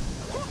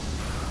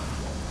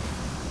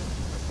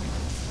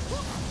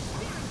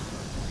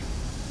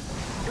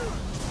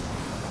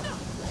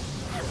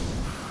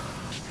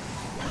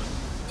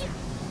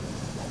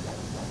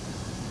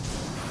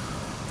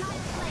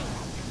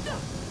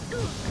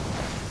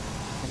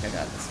 I think I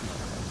got this.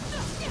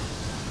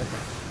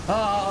 Okay.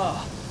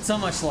 Oh, so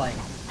much light.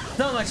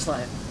 So much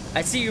light.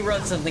 I see you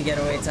wrote something,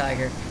 Getaway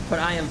Tiger, but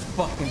I am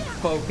fucking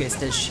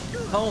focused as sh-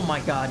 Oh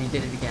my god, he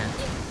did it again.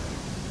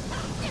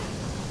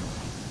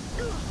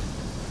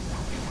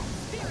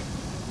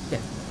 Yeah,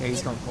 here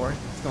he's going for it.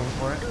 He's going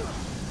for it.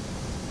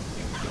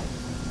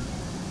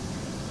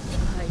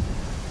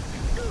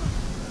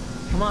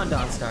 Come on,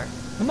 Dawnstar.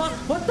 Come on.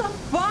 What the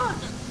fuck?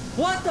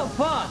 What the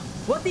fuck?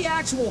 What the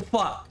actual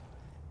fuck?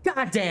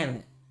 God damn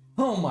it.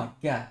 Oh my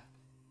god.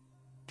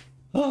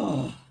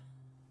 Oh.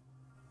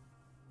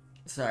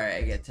 Sorry,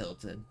 I get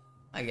tilted.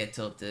 I get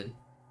tilted.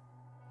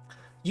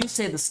 You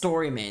say the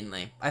story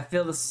mainly. I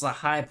feel this is a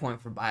high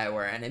point for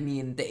BioWare, and I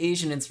mean, the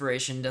Asian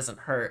inspiration doesn't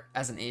hurt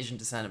as an Asian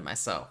descendant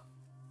myself.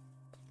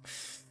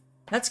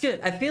 That's good.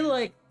 I feel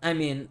like, I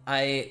mean,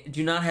 I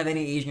do not have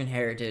any Asian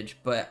heritage,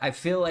 but I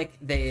feel like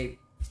they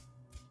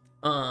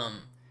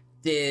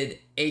did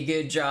a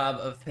good job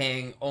of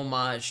paying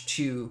homage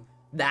to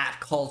that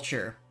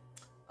culture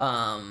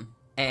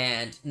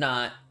and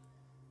not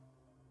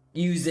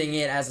using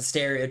it as a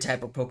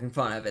stereotype or poking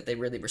fun of it. They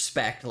really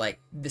respect like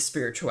the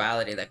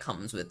spirituality that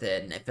comes with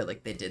it, and I feel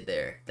like they did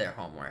their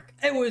homework.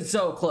 It was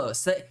so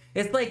close.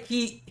 It's like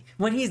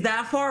when he's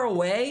that far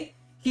away,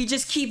 he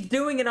just keeps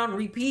doing it on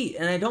repeat,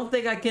 and I don't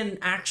think I can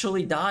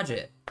actually dodge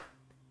it.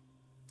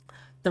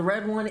 The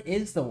red one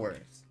is the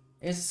worst.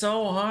 It's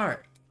so hard.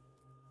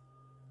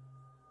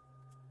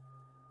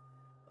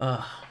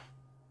 Ugh.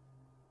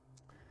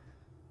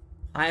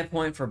 High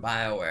point for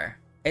BioWare.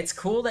 It's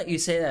cool that you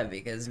say that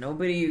because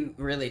nobody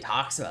really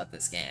talks about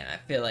this game. I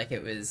feel like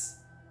it was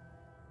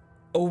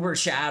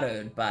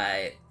overshadowed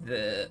by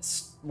the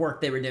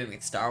work they were doing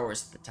with Star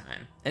Wars at the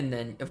time. And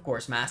then, of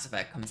course, Mass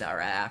Effect comes out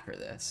right after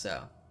this,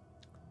 so.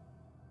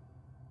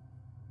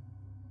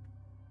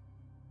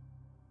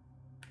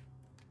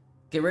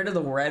 Get rid of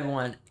the red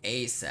one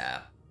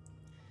ASAP.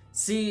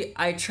 See,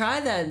 I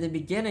tried that in the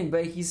beginning,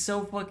 but he's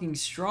so fucking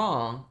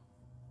strong.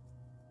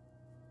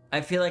 I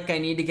feel like I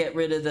need to get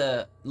rid of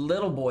the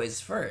little boys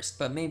first,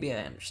 but maybe I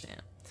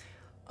understand.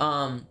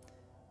 And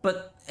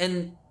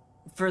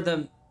for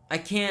the, I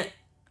can't,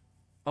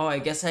 oh, I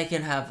guess I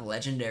can have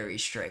Legendary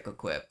Strike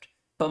equipped.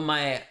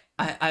 But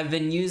I've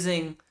been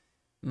using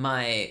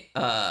my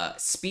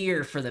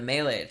spear for the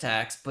melee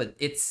attacks, but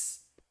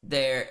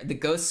the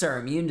ghosts are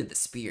immune to the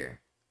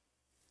spear.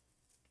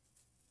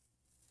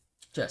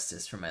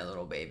 Justice for my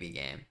little baby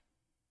game.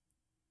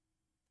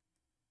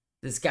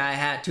 This guy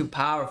had too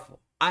powerful.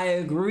 I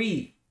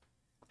agree.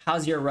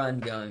 How's your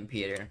run going,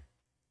 Peter?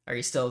 Are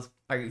you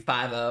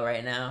 5-0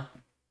 right now?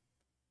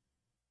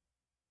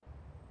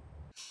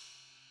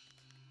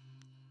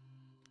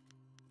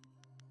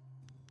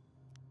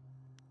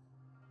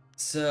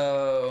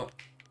 So,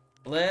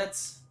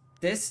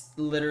 this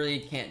literally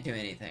can't do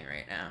anything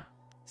right now.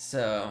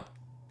 So,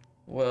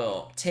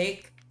 we'll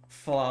take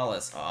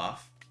Flawless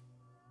off.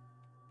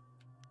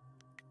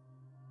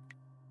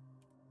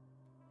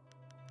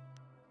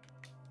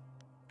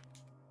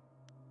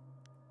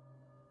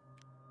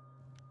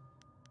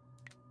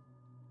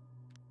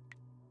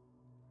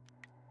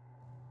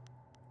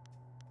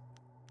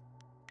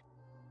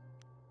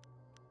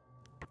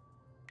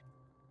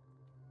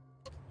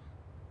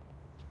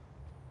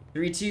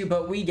 3-2,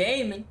 but we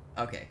gaming.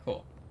 Okay,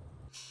 cool.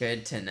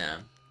 Good to know.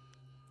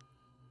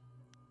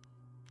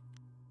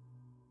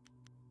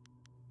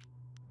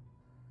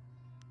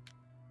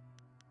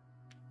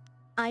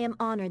 I am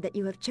honored that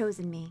you have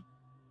chosen me.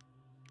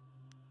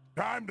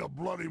 Time to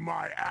bloody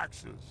my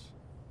axes.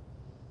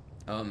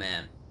 Oh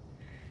man.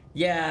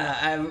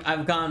 Yeah,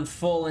 I've gone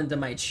full into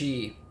my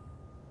chi.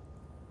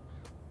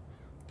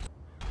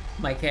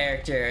 My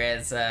character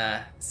is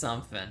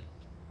something.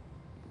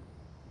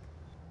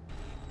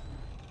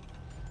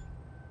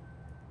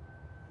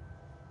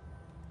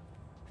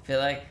 I feel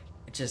like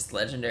it just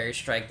legendary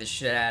strike the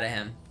shit out of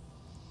him.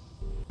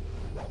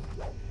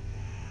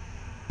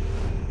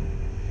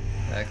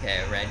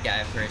 Okay, red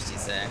guy first, you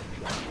say.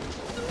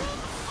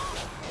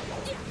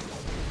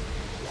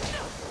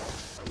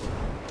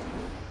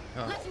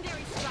 Oh.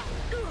 Legendary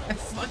strike. I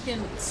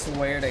fucking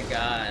swear to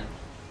God.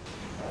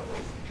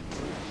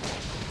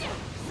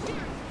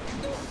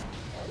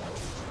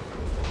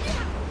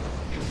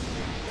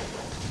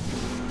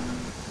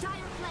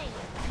 Dire flame.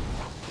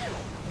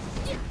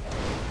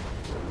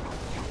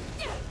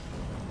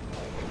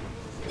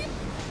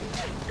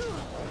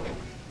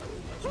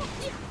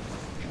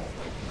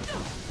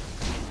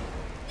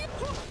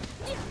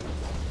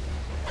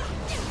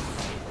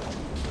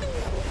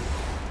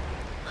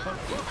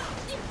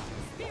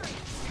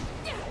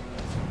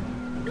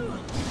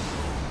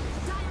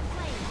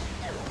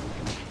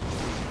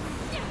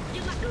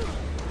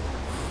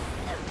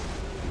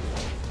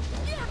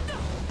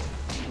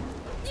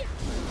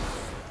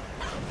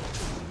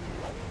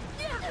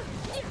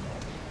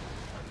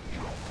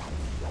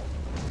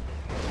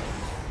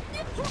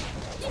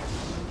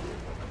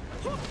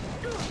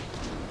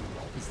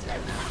 He's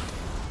dead now.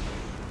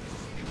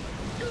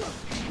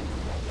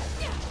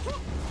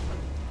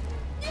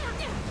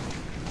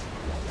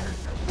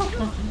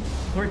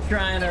 We're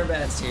trying our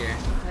best here.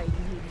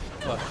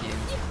 Fuck you.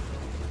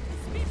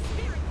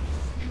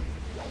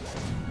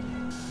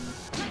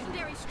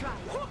 Legendary strike.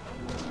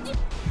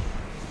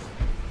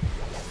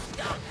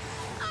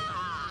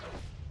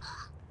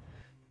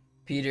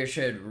 Peter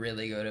should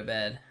really go to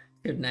bed.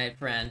 Good night,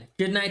 friend.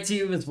 Good night to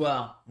you as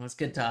well. It was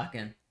good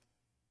talking.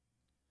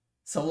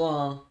 So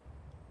long.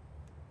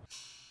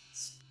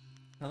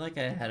 I felt like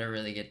I had a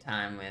really good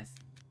time with.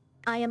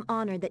 I am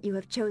honored that you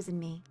have chosen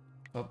me.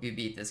 Hope you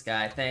beat this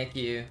guy. Thank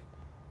you.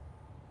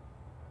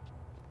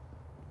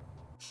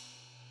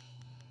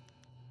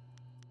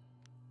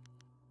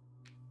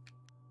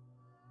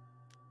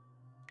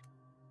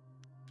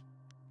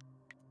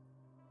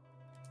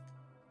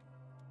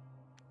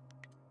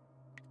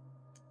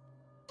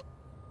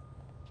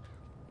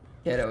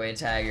 Getaway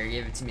Tiger,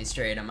 give it to me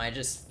straight. Am I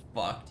just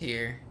fucked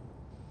here?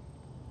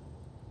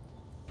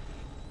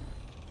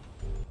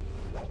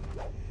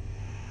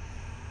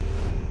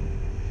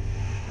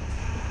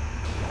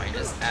 Am I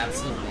just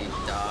absolutely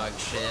dog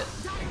shit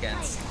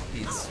against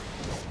these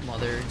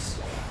mothers?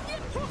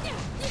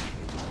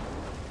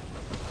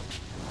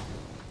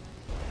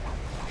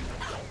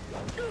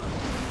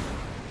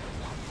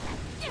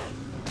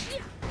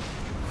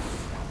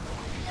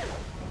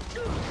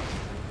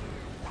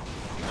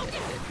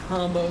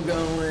 Combo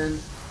going.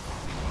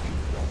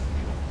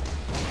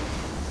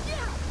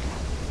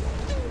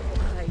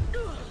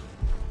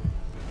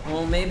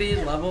 Well, maybe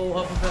level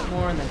up a bit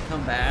more and then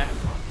come back.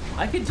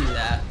 I could do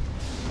that.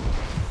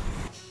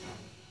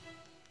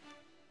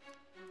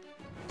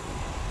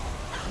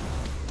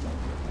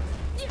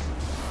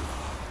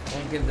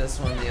 We'll give this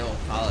one the old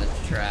college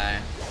try.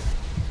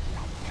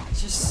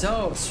 It's just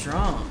so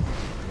strong.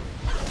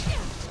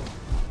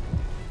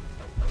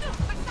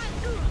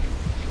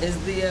 Is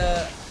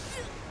the,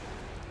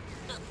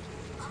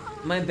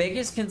 my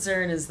biggest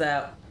concern is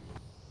that,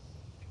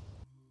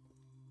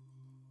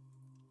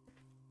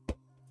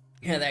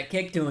 yeah, that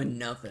kick doing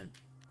nothing.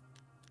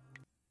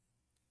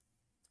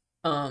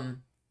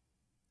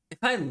 If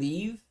I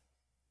leave,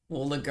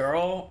 will the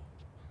girl,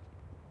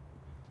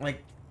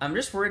 like, I'm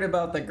just worried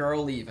about the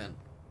girl leaving.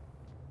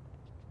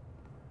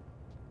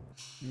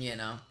 You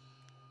know?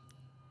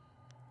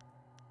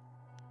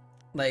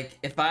 Like,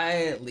 if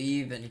I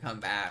leave and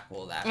come back,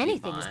 will that be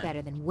Anything's fine?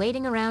 better than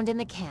waiting around in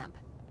the camp.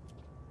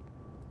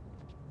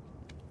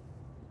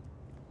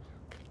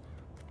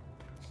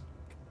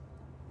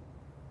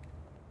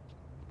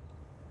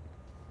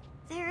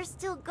 They're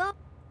still go.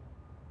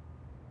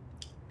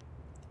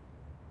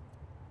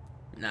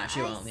 Nah, she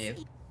I won't leave.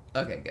 see.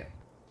 Okay, good.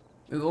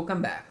 We will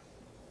come back.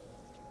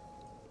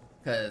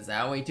 Cause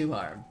that way too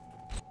hard.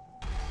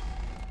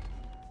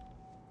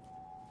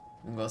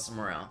 We'll go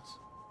somewhere else.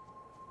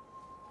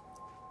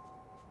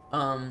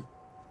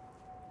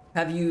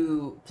 Have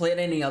you played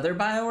any other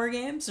BioWare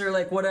games? Or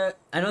like what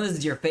I know this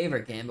is your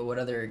favorite game, but what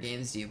other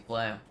games do you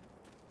play?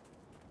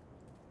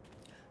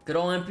 Good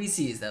old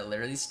NPCs that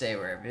literally stay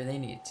wherever they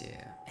need to.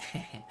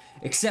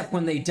 Except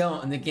when they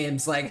don't and the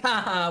game's like,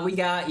 haha, we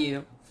got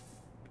you.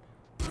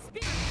 Dire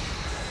flame.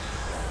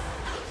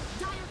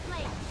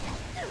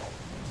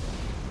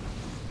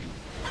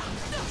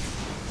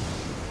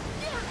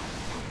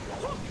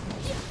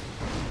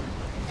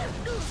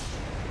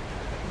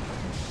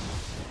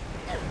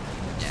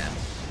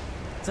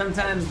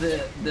 Sometimes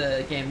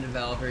the game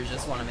developers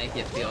just want to make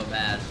it feel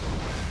bad.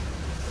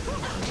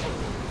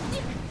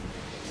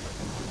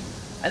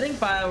 I think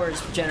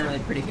BioWare's generally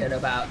pretty good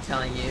about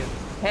telling you,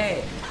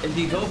 hey, if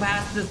you go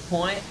past this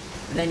point,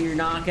 then you're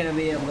not going to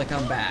be able to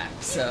come back,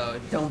 so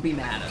don't be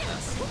mad at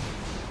us.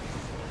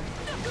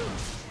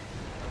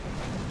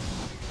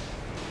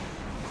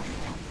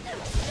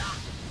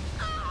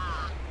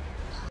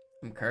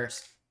 I'm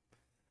cursed.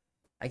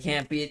 I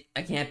can't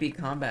beat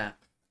combat.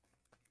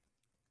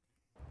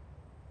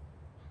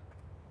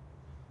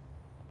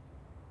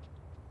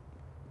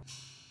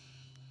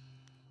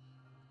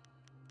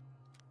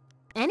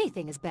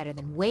 Anything is better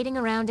than waiting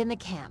around in the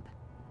camp.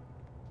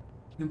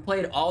 You've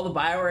played all the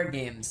BioWare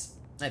games,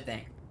 I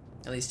think.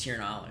 At least to your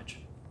knowledge.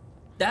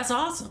 That's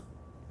awesome.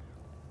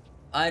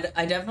 I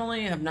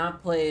definitely have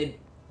not played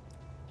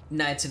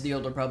Knights of the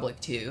Old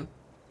Republic 2.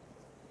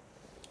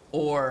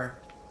 Or,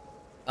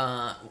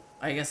 I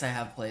guess I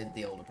have played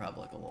the Old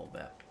Republic a little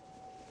bit.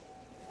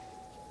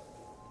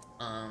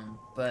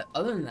 But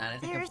other than that, I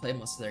think I've played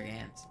most of their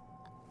games.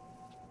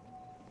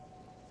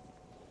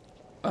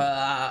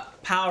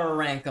 Power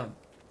rank them.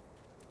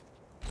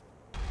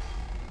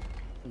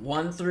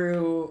 1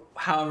 through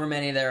however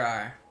many there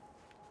are.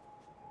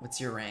 What's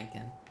your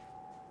ranking?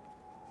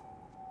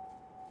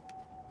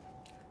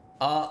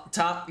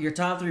 Your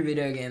top 3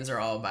 video games are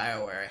all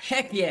BioWare.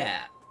 Heck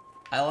yeah!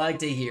 I like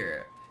to hear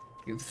it.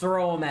 You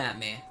throw them at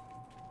me.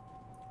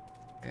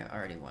 I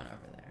already went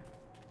over there.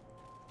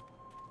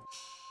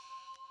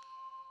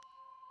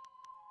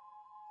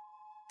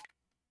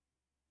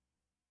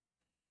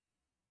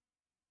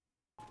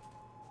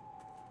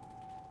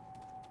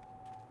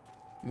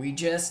 We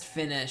just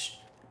finished.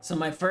 So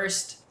my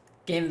first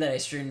game that I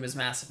streamed was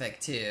Mass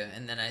Effect 2,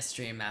 and then I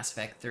streamed Mass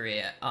Effect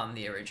 3 on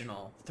the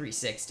original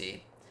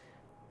 360.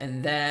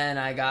 And then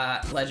I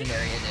got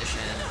Legendary Edition,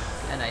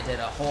 and I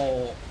did a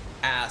whole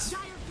ass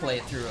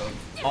playthrough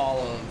of all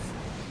of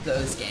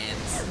those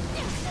games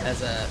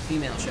as a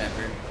female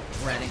shepherd,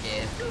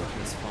 renegade, which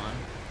was fun.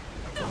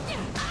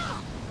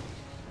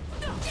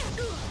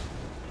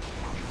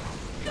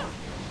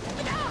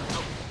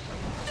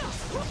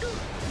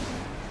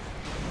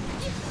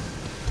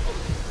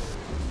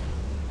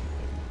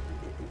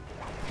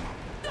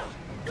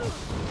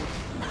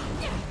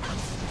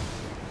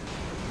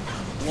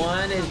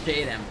 One is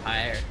Jade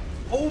Empire.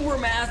 Over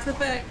Mass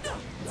Effect?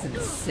 It's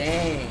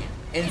insane.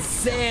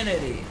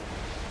 Insanity.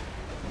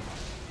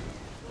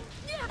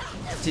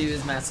 2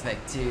 is Mass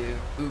Effect 2.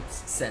 Oops,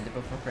 send it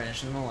before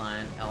finishing the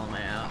line.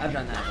 LMAO. I've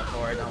done that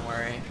before, don't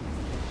worry.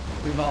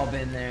 We've all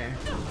been there.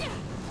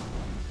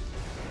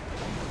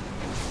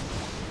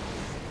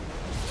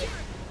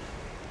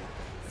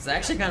 It's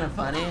actually kind of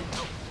funny.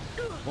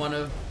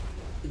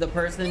 The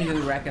person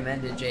who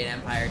recommended Jade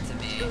Empire to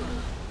me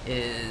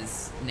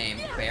is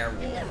named Bearwolf.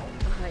 Dire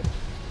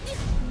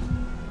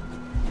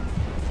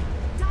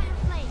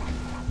flame.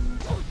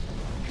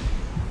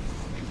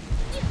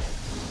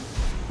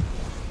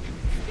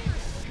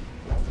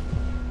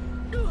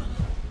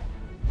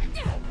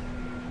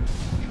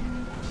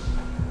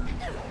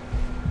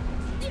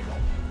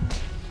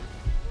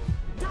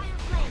 Dire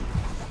flame.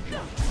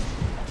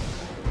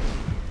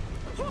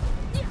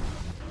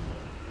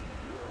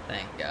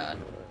 Thank God.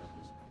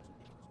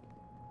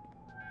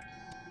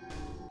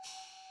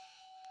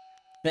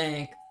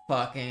 Thank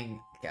fucking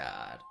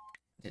God.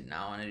 Did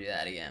not want to do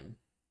that again.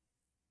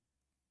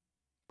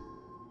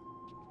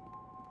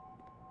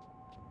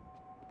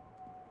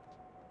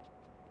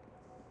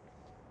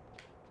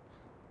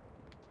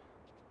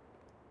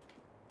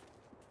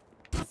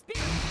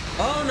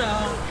 Oh no!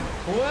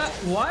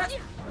 What?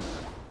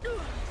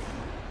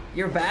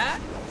 You're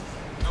back?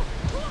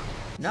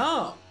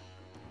 No!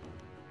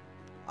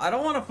 I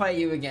don't want to fight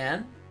you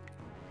again.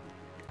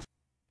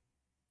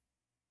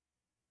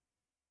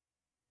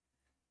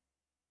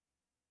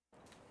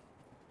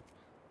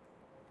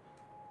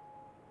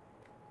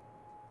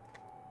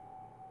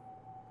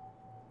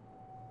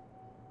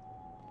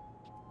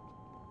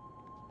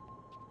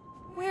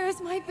 Where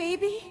is my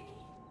baby?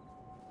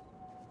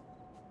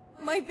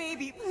 My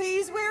baby,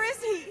 please, where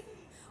is he?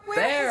 Where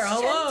Bear, has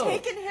hello.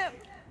 Shen taken him?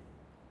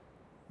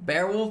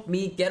 Bearwolf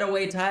meet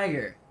Getaway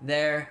Tiger.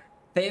 Their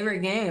favorite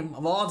game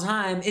of all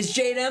time is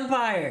Jade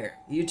Empire.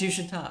 You two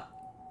should talk.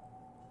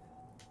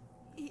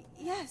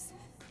 Yes.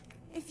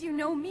 If you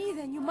know me,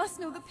 then you must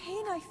know the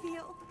pain I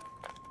feel.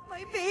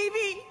 My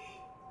baby!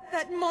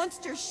 That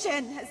monster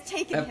Shen has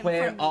taken him I've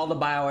played from me. all the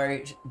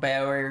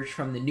BioWares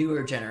from the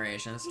newer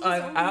generations.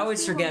 I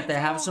always forget they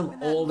have some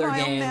older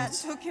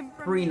games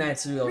pre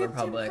Knights of the Old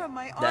Republic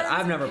that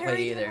I've never played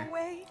either.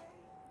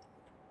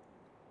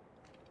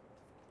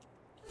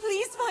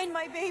 Please find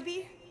my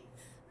baby.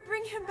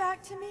 Bring him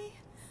back to me.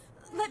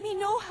 Let me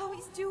know how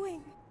he's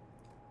doing.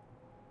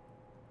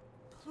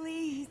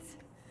 Please.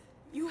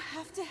 You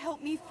have to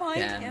help me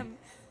find him.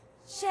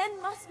 Shen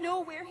must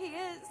know where he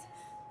is.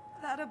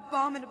 That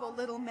abominable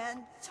little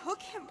man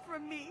took him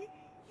from me.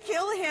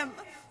 Kill him.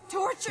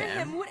 Torture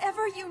him.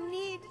 Whatever you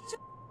need.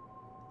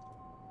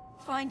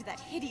 Find that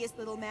hideous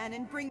little man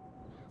and bring...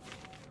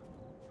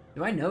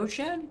 Do I know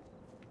Shen?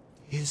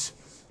 Is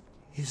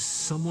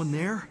someone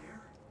there?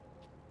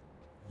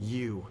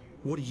 You.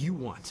 What do you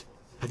want?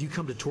 Have you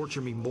come to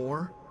torture me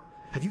more?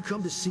 Have you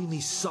come to see me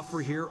suffer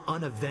here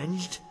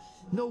unavenged?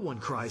 No one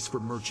cries for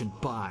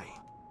Merchant Bai.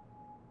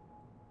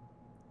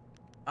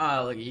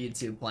 Oh, look at you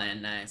two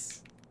playing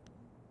nice.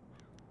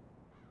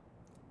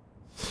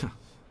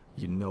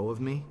 You know of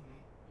me?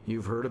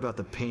 You've heard about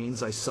the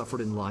pains I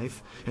suffered in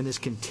life, and this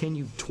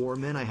continued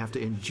torment I have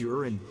to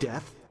endure in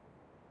death?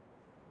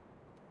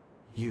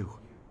 You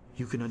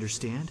can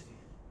understand?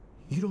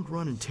 You don't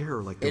run in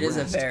terror like the rest.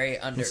 It is a very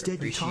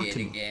Instead, you talk to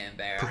me. underappreciated game,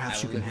 Bear.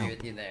 Perhaps I will you can agree help.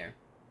 with you there.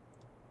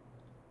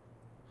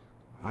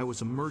 I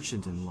was a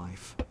merchant in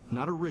life.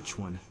 Not a rich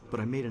one,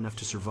 but I made enough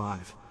to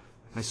survive.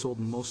 I sold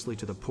mostly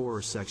to the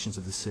poorer sections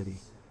of the city.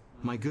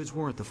 My goods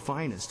weren't the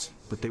finest,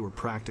 but they were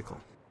practical.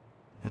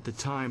 At the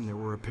time, there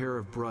were a pair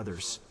of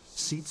brothers,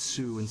 Seat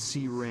Su and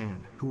Si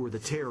Ran, who were the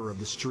terror of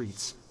the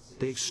streets.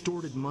 They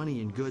extorted money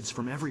and goods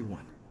from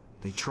everyone.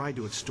 They tried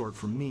to extort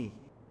from me.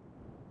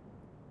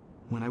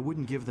 When I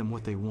wouldn't give them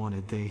what they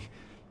wanted, they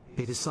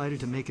decided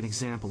to make an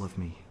example of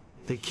me.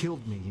 They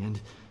killed me and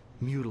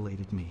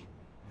mutilated me,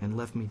 and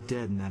left me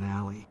dead in that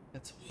alley.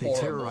 That's They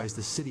horrible. terrorized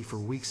the city for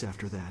weeks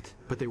after that,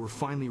 but they were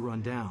finally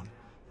run down.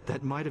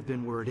 That might have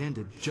been where it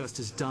ended, just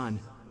as done,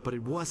 but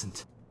it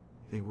wasn't.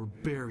 They were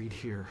buried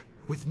here,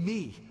 with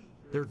me.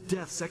 Their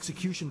deaths,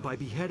 execution by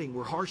beheading,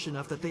 were harsh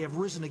enough that they have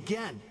risen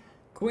again.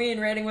 Queen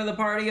raiding with a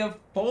party of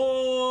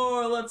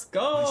 4. Let's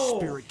go. My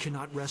spirit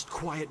cannot rest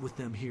quiet with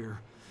them here.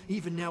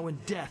 Even now in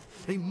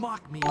death, they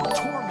mock me and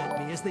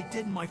torment me as they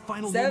did in my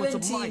final moments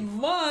of life.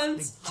 17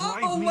 months. They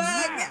drive Oh me my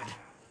mad. God.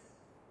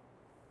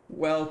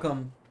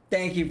 Welcome.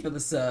 Thank you for the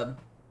sub.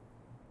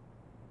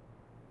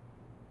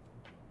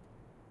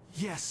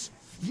 Yes,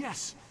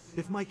 yes.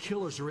 If my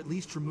killers are at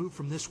least removed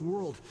from this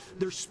world,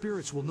 their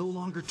spirits will no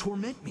longer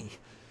torment me.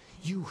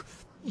 You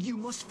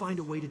must find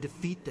a way to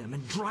defeat them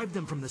and drive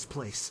them from this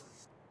place.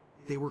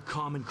 They were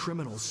common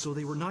criminals, so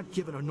they were not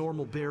given a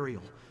normal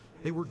burial.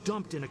 They were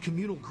dumped in a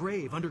communal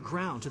grave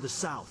underground to the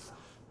south.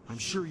 I'm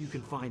sure you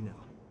can find them.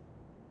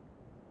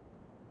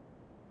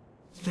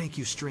 Thank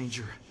you,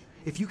 stranger.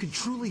 If you can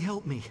truly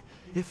help me,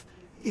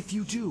 if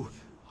you do,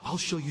 I'll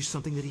show you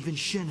something that even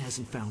Shen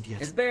hasn't found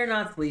yet. Is Bear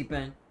not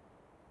sleeping?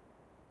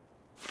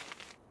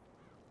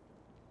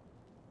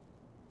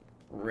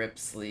 Rip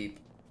sleep.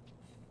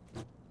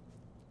 I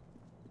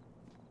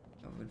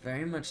would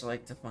very much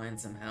like to find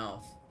some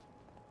health.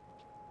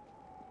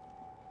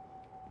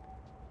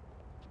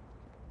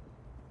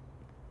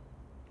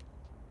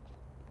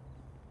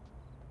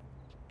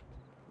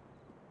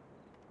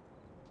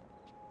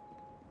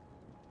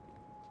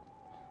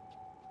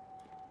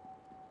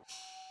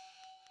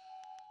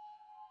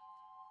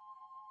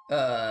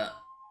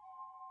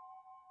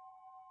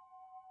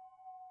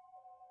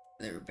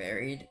 They were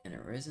buried and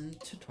arisen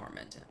to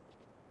torment him.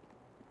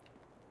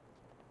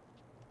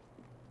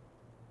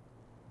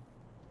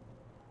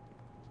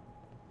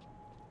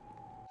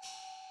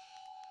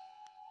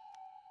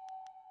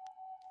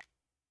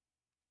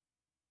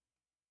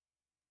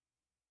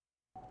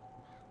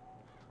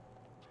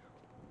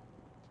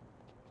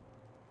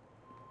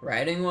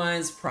 Writing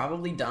wise,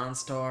 probably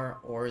Dawnstar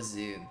or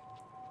Zoob.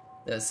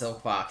 The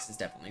Silk Fox is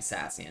definitely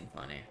sassy and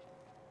funny.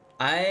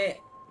 I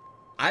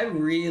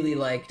really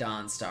like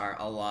Dawnstar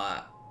a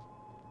lot.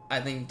 I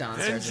think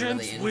Dawnstar's a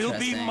really Vengeance will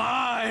be interesting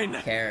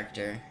mine!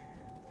 character.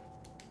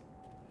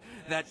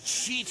 That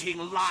cheating,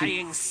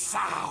 lying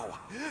sow,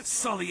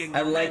 sullying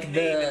I the like red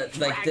name the and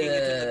dragging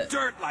it into the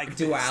dirt like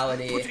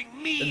duality this,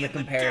 putting me in the in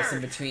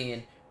comparison dirt.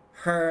 between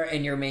her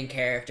and your main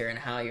character and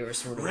how you were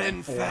sort of like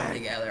Ren formed Fang,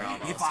 together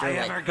almost. if Or I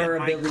like ever her get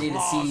my ability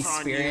to see claws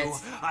on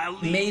spirits you, I'll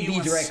leave may you be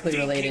a directly stinking,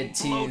 related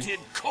to bloated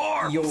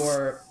corpse.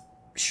 your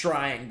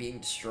shrine being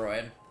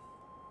destroyed.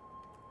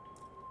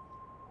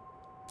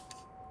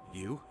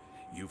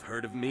 You've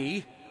heard of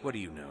me? What do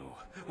you know?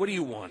 What do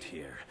you want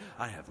here?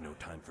 I have no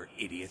time for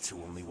idiots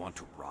who only want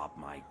to rob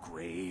my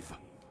grave.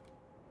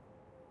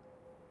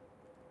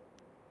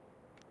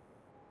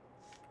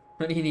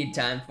 What do you need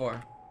time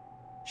for?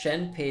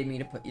 Shen paid me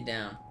to put you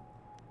down.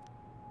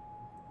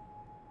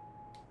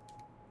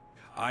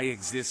 I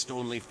exist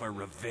only for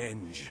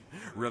revenge.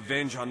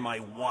 Revenge on my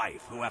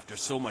wife, who after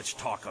so much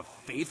talk of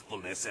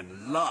faithfulness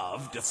and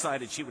love,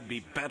 decided she would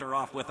be better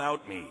off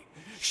without me.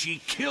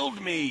 She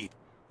killed me!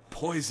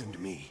 Poisoned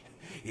me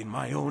in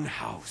my own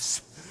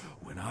house.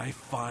 When I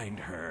find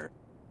her...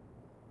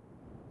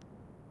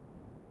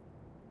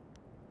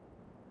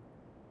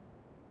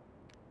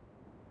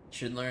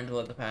 Should learn to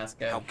let the past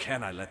go. How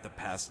can I let the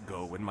past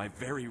go when my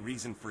very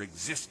reason for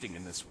existing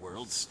in this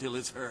world still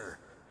is her?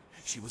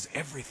 She was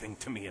everything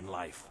to me in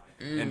life.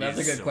 And that's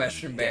a is good so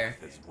question, in Bear.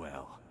 death as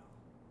well.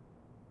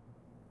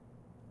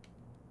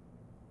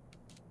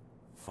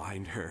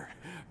 Find her.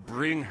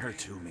 Bring her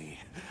to me.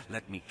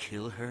 Let me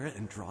kill her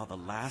and draw the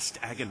last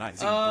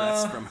agonizing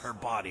breaths from her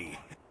body.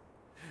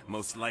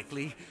 Most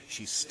likely,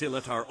 she's still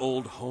at our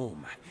old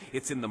home.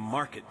 It's in the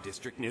market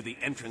district near the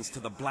entrance to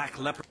the Black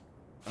Leopard.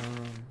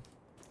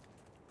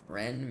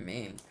 Ren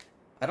Ming.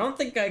 I don't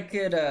think I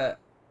could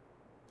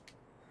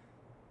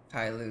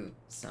Kailu,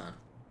 son.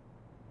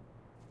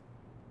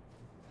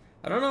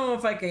 I don't know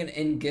if I can,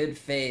 in good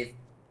faith,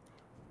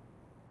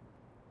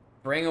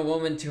 bring a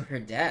woman to her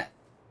death.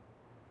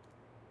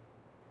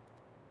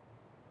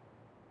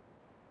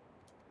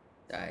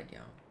 Died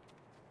young.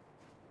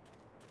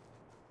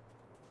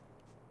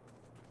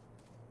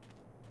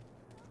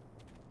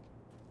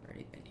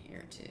 Already been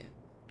here too.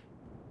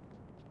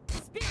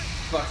 Spirit.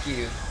 Fuck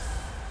you.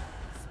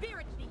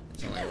 Spirit me.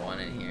 There's only one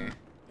in here.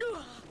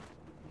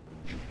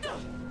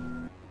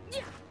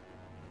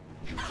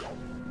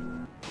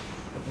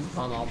 Open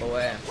palm all the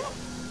way.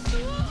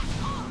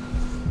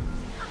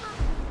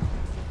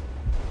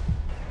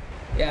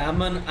 Yeah,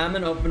 I'm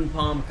an open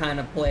palm kind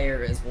of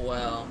player as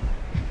well.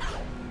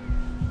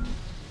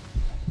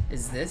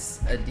 Is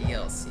this a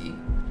DLC?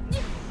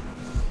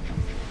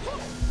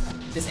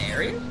 This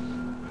area?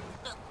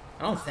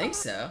 I don't think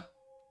so.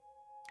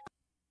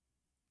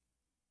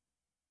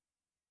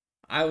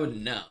 I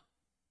wouldn't know.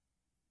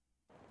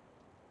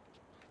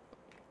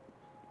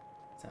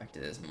 Talk to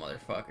this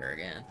motherfucker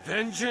again.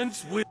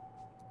 Vengeance will...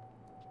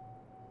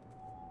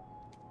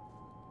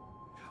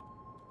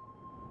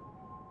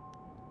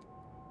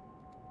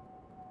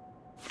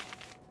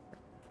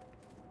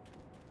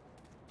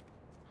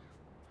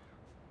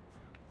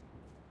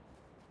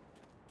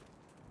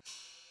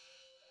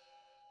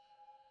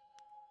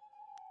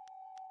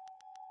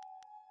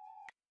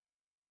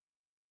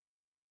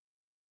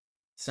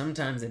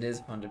 Sometimes it is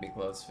fun to be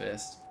close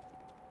fist.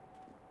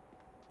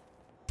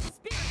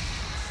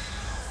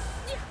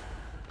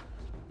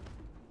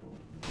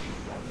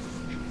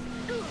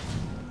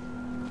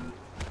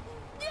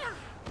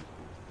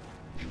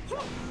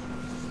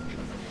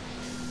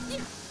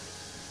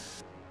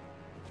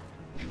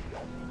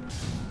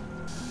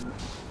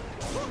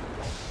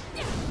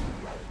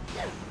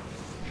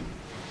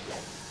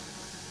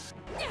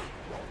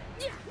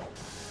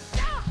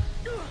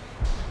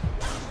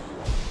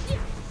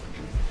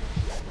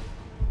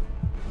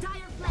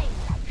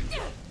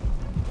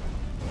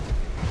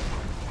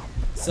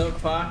 Silk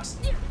Fox,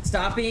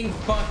 stop being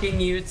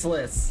fucking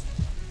useless.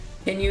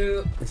 Can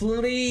you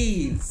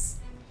please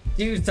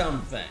do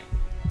something?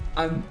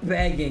 I'm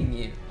begging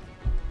you.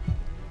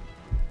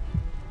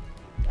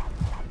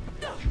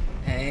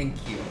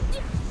 Thank you.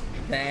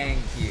 Thank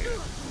you.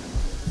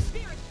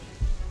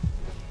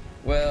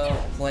 We'll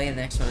play the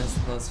next one as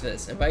Closed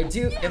Fist.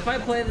 If I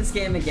play this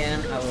game again,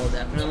 I will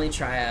definitely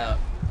try out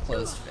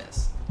Closed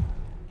Fist.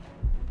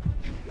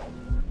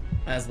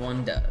 As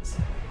one does.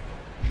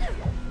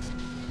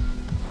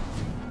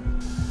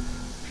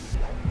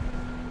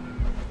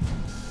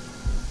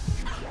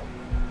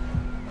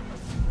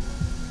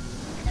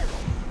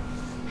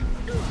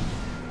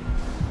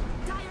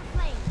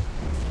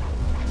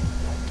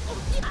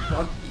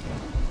 Fuck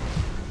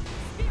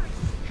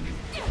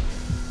you.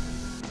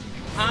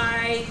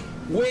 I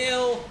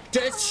will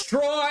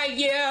destroy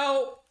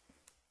you!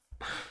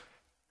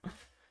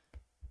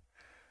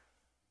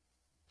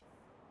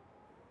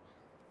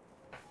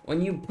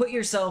 When you put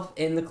yourself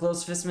in the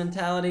close fist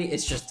mentality,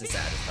 it's just as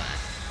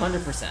satisfying.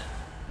 100%.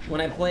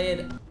 When I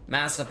played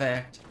Mass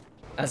Effect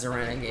as a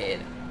renegade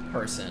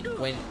person,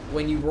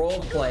 when you role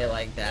play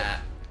like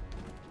that,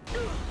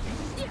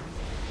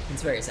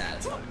 it's very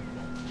satisfying.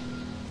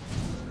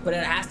 But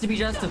it has to be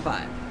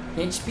justified.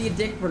 Can't just be a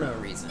dick for no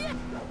reason.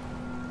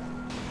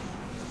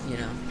 You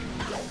know?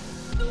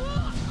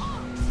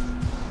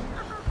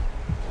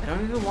 I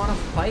don't even want to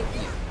fight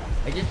you.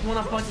 I just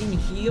want to fucking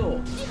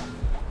heal.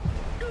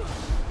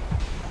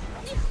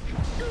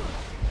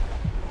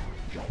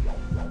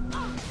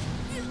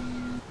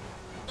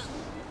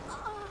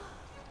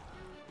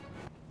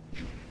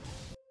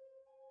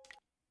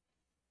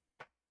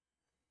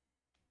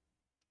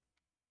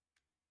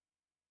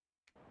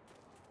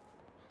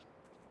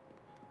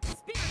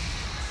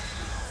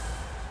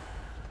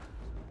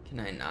 Can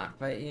I not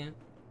fight you?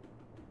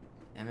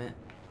 Damn it.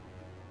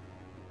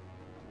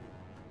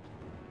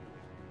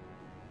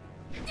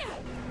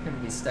 I'm gonna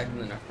be stuck in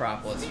the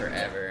Necropolis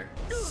forever.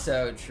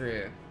 So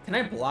true. Can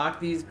I block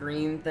these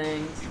green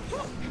things?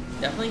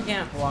 Definitely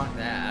can't block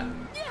that.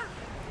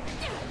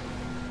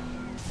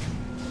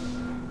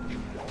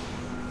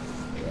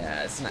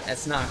 Yeah,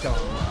 it's not going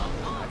well.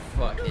 I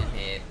fucking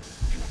hate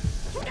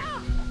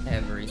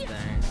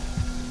everything.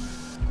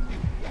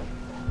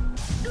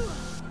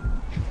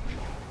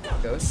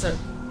 Ghosts are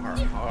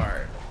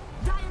hard.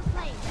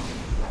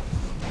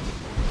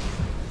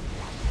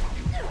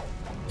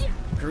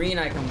 Green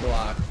I can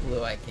block,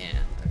 blue I can't.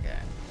 Okay.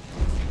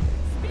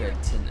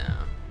 Good to know.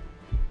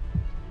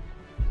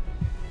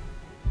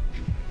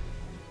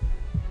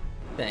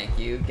 Thank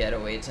you,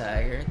 Getaway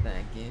Tiger.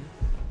 Thank you.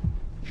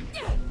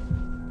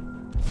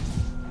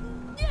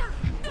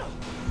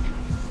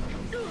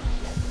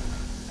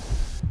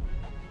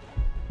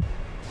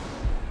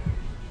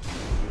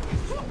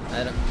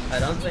 I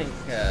don't think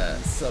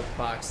Silk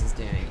Fox is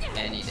doing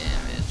any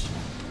damage.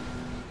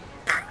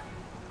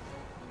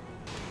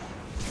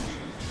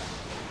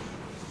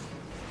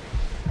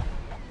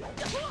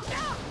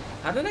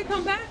 How did I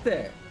come back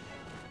there?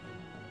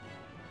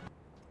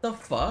 The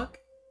fuck?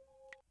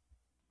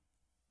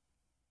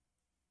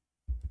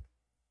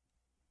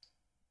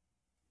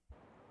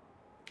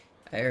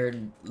 I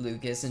heard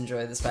Lucas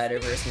enjoy the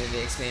Spider-Verse movie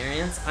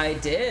experience. I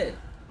did.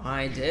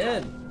 I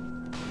did.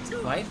 It's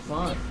quite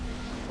fun.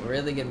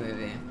 Really good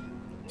movie.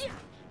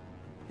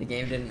 The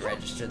game didn't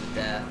register the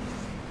death.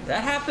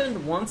 That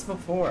happened once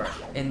before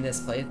in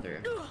this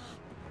playthrough.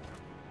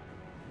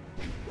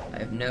 I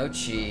have no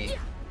chi.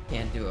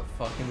 Can't do a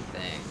fucking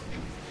thing.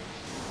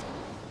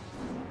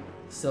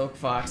 Silk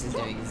Fox is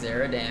doing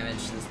 0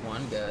 damage to this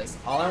one ghost.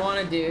 All I want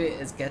to do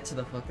is get to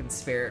the fucking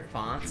spirit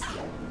fonts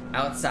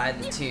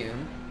outside the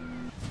tomb.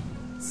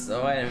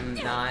 So I'm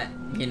not,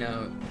 you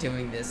know,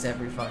 doing this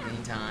every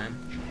fucking time.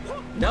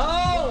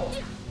 No!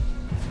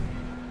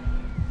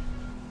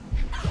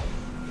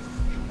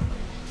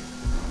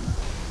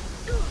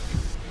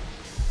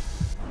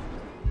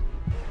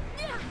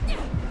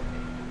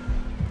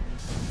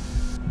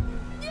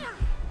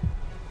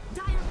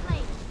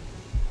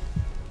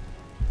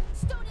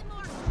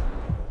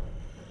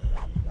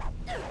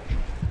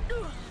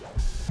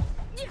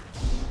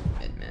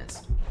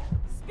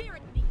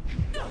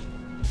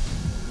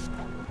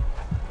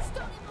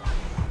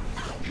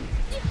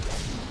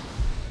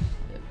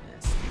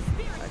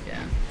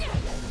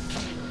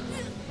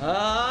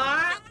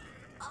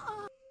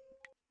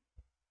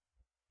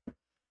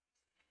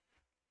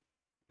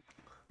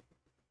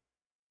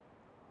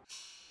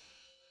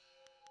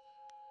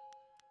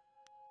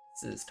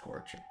 This is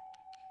torture.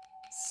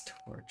 It's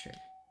torture.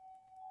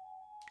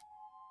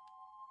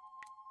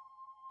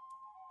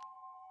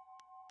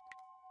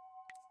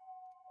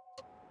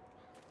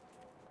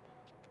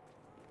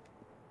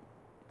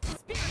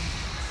 Spirit.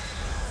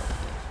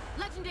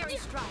 Legendary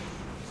strike.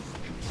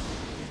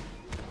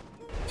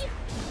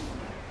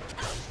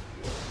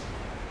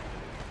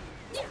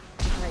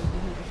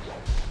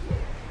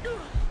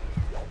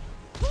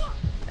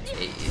 I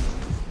hate you.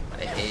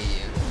 I hate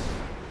you.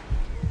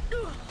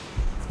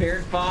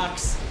 Spirit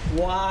Fox,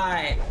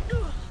 why?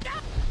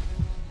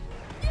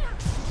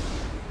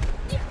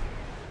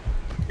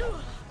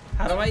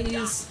 How do I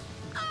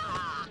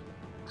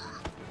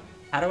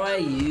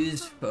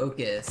use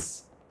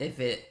focus if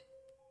it,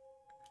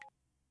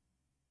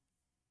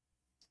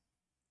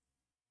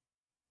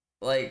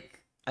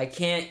 like, I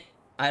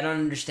don't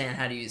understand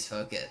how to use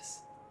focus.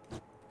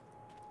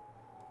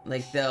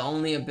 Like, the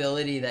only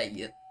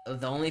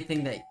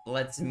thing that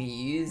lets me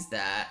use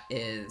that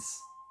is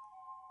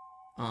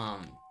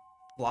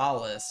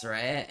flawless,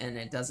 right? And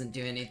it doesn't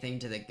do anything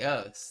to the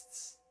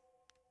ghosts.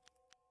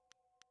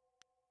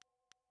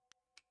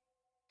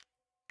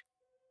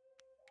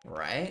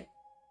 Right?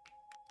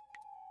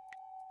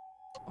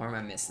 Or am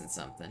I missing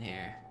something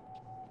here?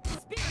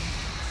 Spirit.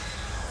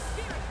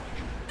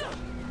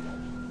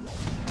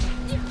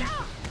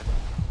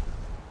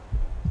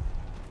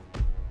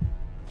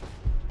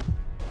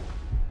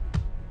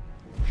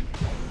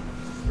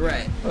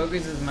 Right,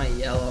 focus is my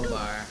yellow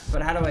bar,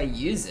 but how do I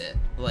use it?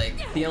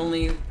 Like, the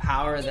only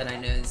power that I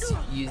know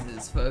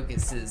uses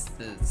focus is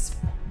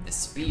the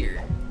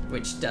spear,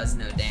 which does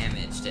no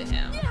damage to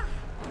him.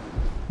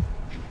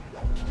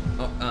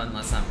 Oh,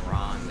 unless I'm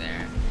wrong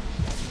there.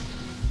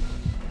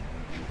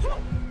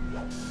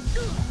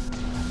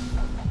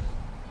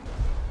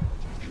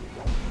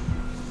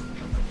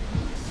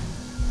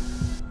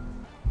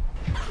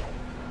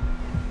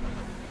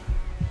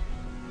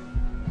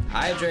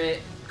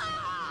 Hydrate.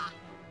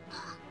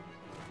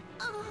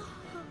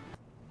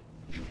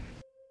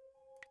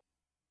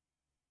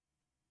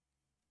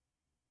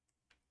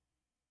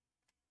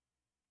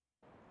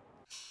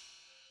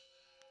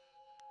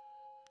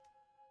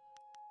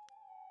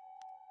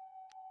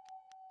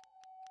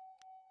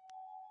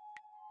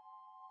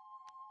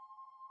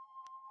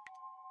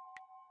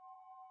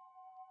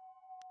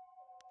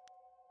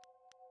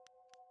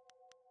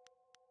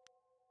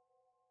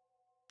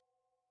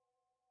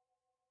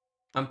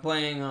 I'm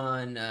playing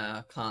on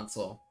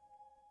console.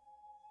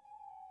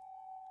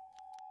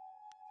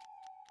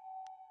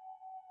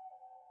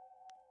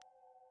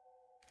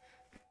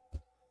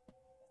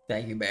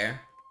 Thank you, Bear.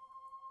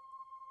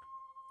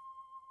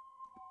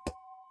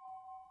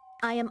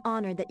 I am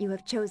honored that you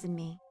have chosen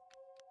me.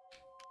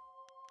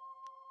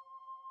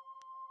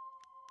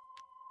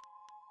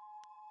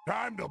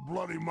 Time to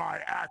bloody my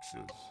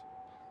axes.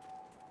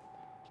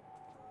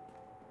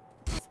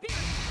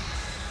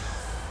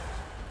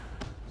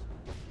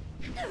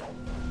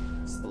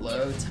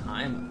 Slow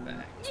time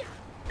effect.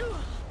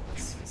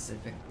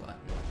 Specific button.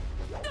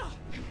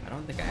 I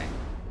don't think I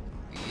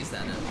use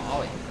that at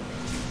all yet.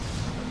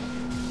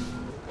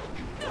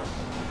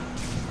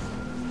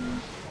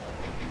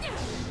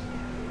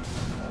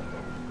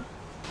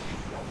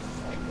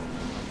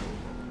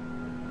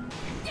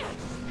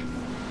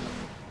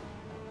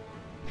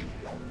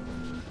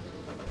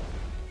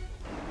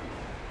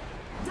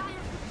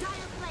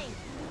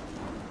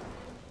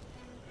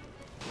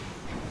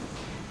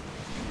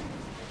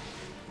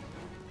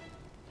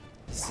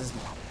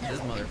 This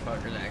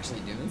motherfucker's actually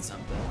doing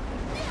something.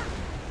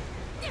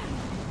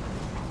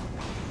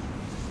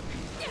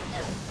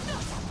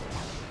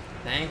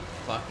 Thank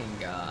fucking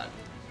God.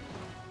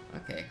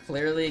 Okay,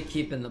 clearly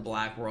keeping the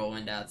black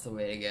whirlwind out's the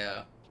way to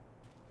go.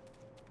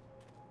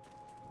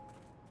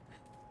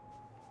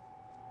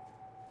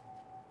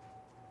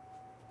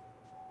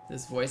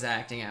 This voice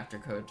acting after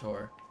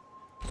KOTOR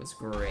was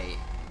great.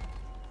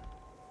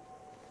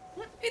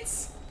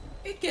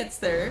 It gets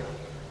there.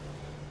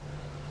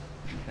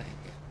 Thank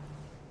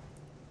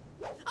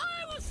you.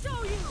 I will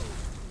show you.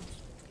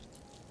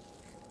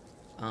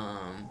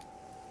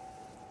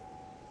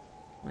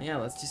 Well, yeah,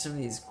 let's do some of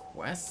these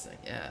quests, I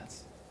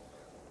guess.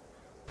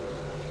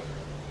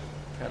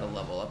 Try to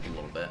level up a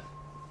little bit.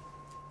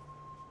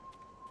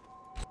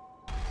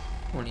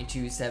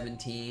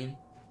 2217.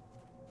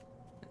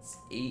 That's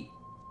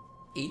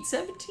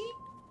 817?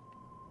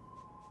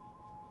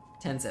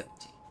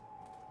 1017.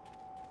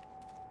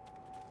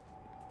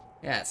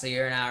 Yeah, so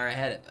you're an hour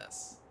ahead of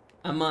us.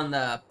 I'm on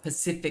the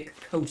Pacific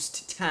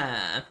Coast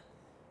time.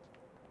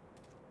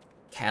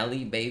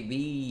 Cali,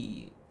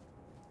 baby.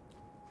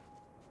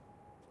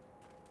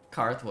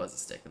 Karth was a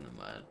stick in the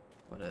mud.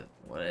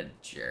 What a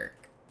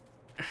jerk.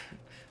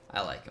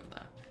 I like him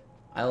though.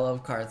 I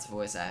love Karth's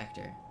voice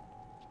actor.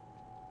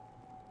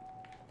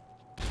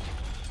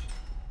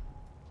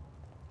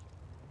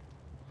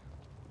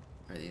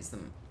 Are these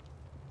them?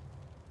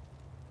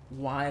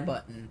 Y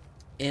button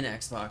in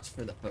Xbox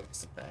for the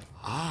focus effect.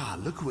 Ah,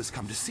 look who has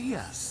come to see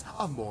us.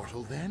 A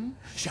mortal, then?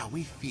 Shall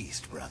we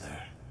feast,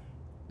 brother?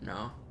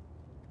 No.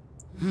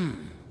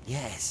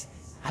 Yes.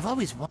 I've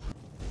always wanted.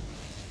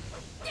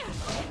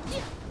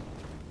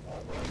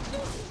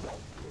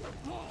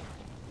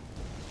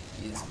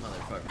 These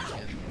motherfuckers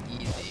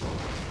get easy.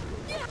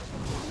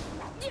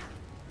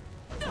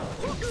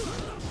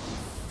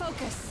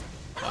 Focus.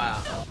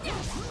 Wow.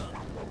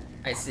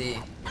 I see.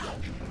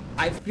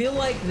 I feel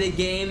like the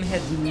game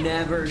has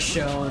never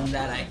shown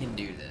that I can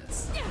do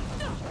this.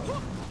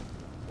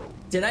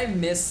 Did I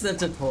miss the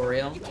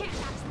tutorial?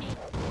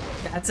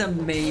 That's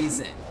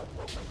amazing.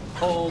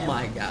 Oh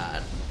my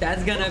god.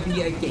 That's gonna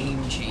be a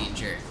game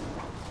changer.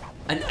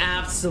 An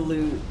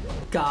absolute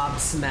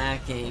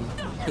gobsmacking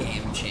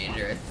game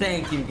changer.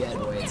 Thank you,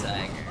 Getaway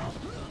Tiger.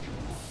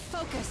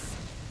 Focus.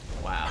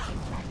 Wow.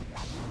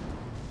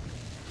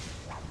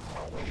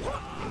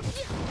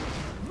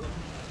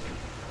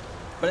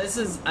 But this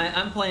is,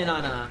 I'm playing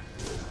on a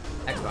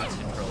Xbox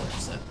controller,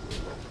 so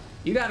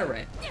you got it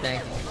right.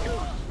 Thank you.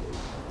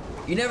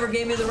 You never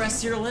gave me the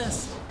rest of your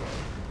list.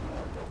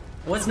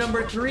 What's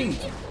number 3?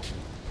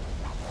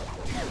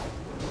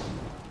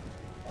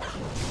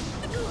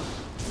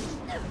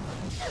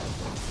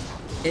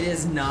 It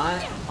is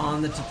not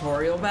on the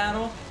tutorial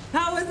battle?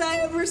 How was I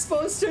ever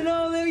supposed to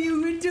know that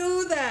you would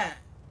do that?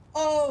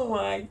 Oh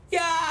my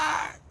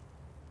god!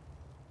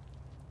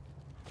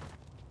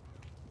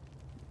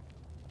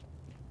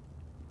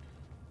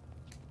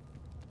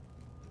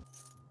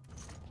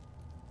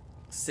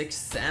 $6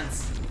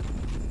 cents.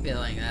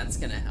 Feeling that's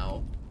gonna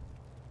help.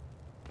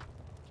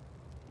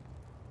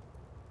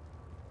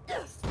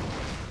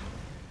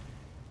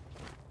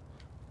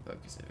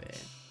 Focus evade.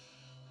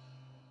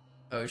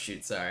 Oh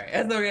shoot, sorry.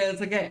 That's okay,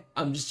 that's okay.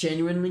 I'm just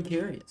genuinely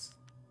curious.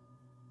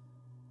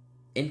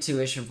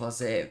 Intuition plus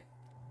save.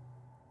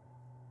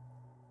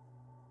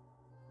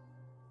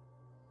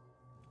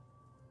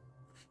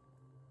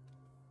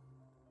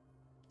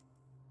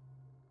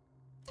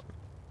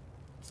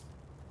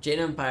 Jade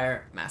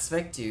Empire, Mass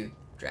Effect 2,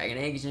 Dragon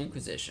Age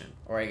Inquisition,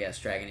 or I guess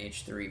Dragon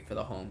Age 3 for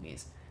the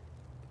homies.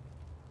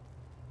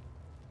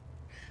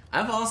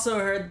 I've also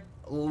heard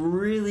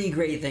really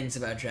great things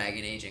about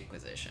Dragon Age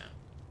Inquisition.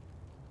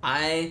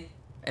 I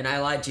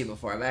lied to you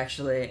before,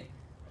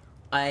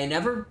 I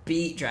never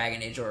beat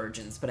Dragon Age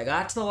Origins, but I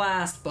got to the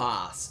last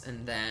boss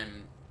and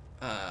then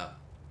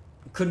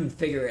couldn't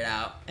figure it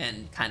out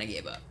and kind of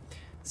gave up.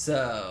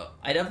 So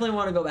I definitely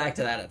want to go back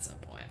to that at some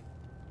point.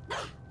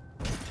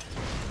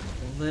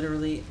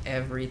 Literally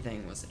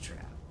everything was a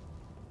trap.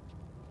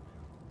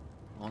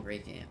 All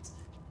great games.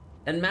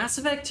 And Mass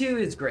Effect 2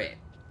 is great.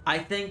 I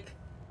think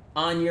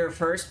on your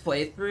first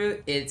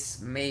playthrough,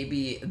 it's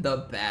maybe the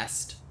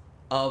best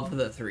of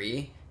the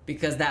 3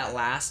 because that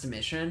last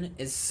mission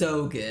is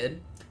so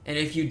good. And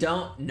if you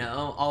don't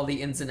know all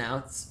the ins and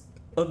outs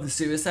of the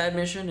suicide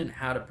mission and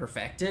how to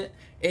perfect it,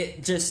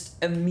 it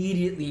just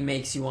immediately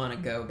makes you want to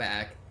go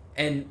back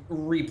and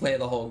replay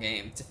the whole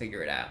game to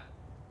figure it out.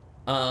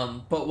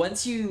 But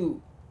once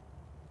you,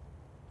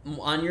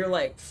 on your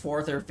like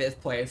 4th or 5th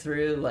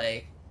playthrough,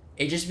 like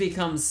it just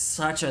becomes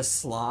such a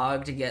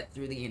slog to get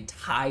through the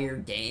entire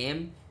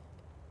game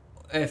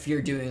if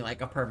you're doing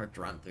like a perfect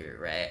run through,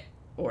 right?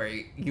 Or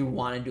you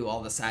want to do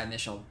all the side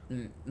mission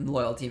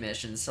loyalty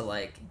missions to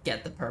like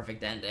get the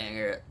perfect ending,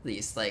 or at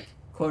least like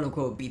quote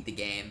unquote beat the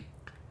game.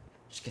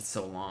 It just gets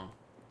so long.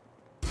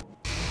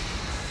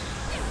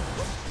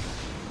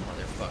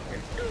 Motherfucker.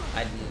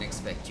 I didn't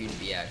expect you to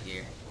be out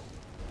here.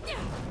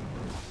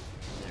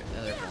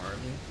 Are there more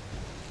of you?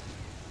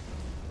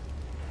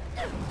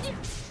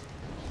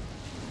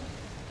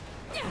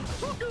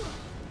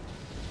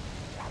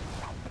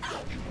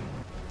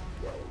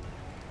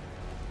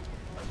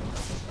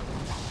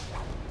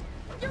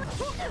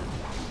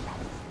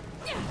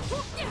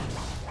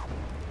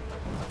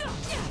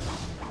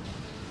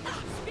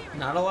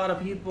 Not a lot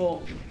of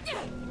people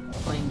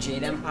playing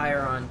Jade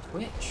Empire on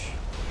Twitch.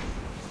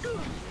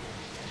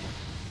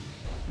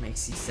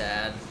 Makes you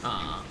sad.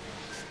 I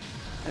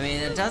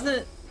mean, it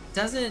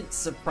doesn't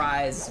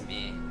surprise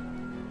me.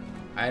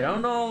 I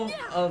don't know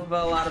if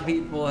a lot of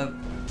people have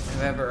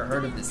ever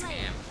heard of this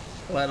game,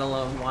 let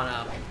alone want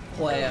to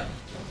play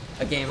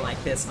a game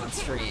like this on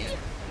stream.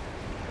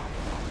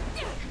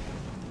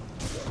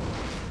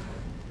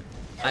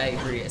 I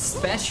agree,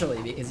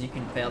 especially because you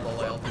can fail the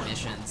loyalty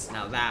missions.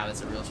 Now that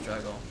was a real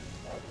struggle.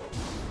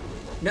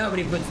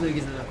 Nobody puts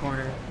Lucas in the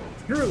corner.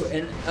 True,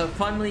 and a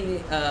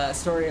funny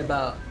story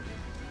about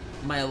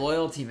my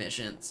loyalty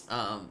missions.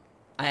 I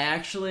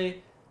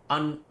actually,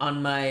 on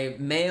my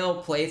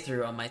male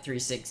playthrough on my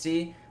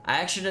 360,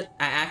 I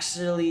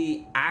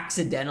actually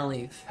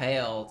accidentally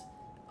failed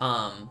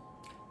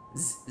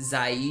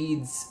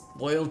Zaid's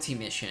loyalty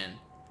mission,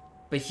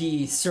 but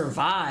he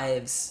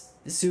survives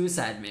the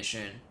suicide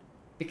mission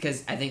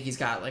because I think he's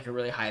got like a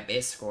really high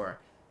base score.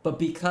 But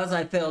because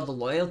I failed the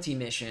loyalty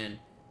mission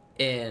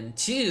in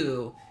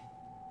 2,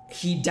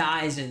 he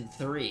dies in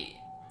 3,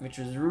 which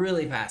was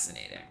really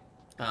fascinating.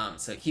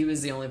 So he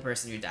was the only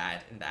person who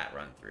died in that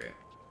run through.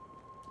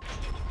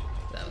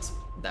 That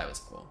was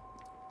cool.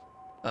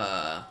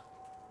 I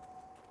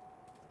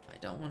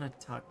don't want to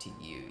talk to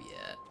you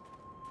yet.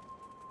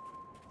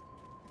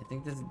 I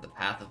think this is the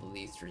path of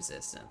least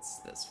resistance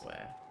this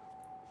way.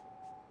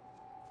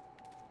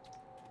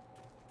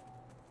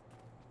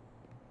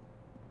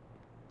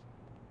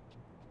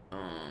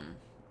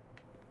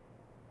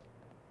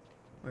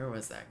 Where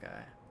was that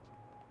guy?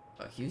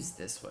 Oh, he was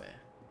this way.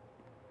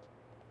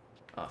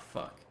 Oh,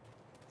 fuck.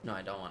 No,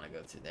 I don't want to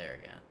go through there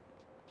again.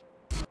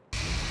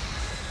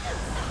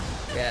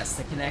 Yes,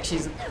 the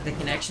connections in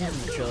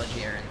the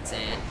trilogy are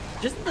insane.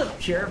 Just the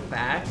pure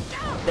fact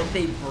that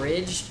they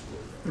bridged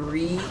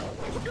 3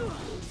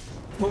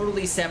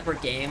 totally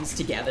separate games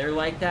together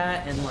like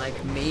that and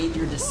like made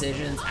your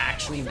decisions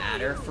actually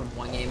matter from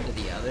one game to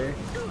the other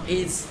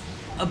is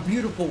a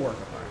beautiful work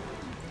of art.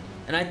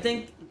 And I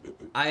think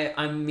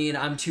I mean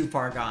I'm too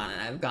far gone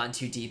and I've gone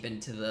too deep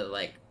into the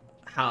like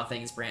how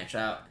things branch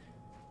out.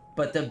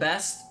 But the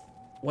best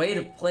way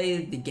to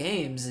play the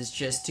games is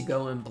just to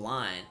go in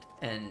blind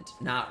and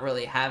not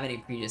really have any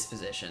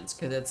predispositions,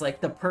 because it's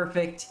like the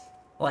perfect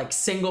like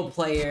single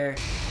player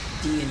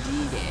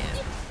D&D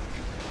game.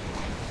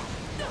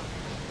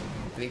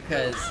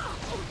 Because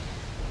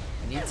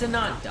I need to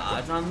not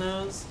dodge on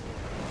those.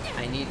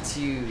 I need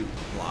to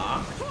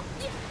block.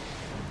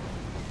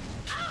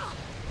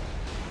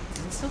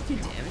 Does it still do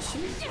damage to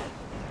me?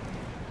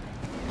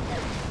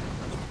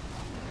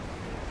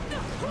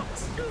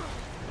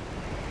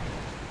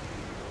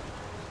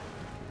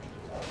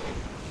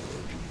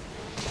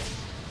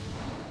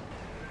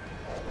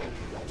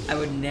 I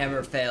would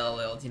never fail a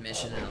loyalty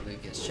mission in a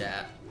Lucas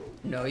chat.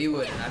 No, you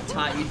wouldn't. I've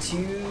taught you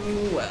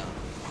too well.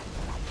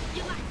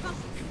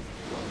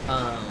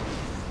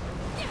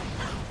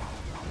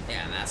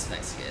 Yeah, Mass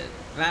Effect's good.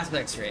 Mass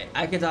Effect's great.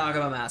 I could talk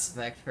about Mass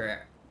Effect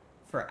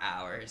for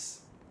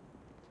hours.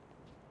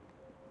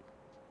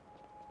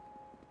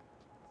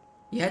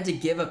 You had to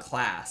give a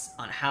class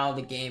on how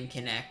the game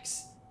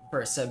connects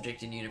for a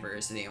subject in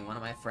university, and one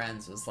of my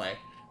friends was like,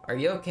 "Are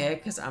you okay?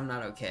 Because I'm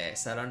not okay,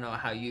 so I don't know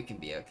how you can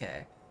be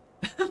okay."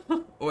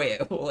 Wait,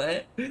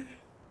 what?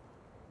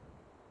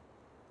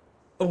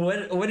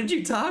 What did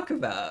you talk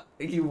about?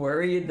 You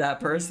worried that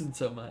person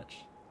so much.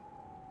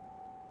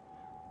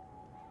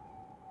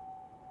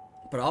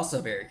 But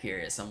also very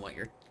curious on what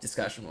your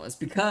discussion was,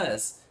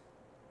 because,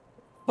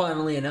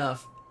 funnily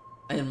enough,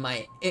 in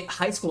my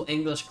high school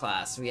English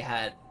class, we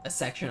had a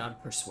section on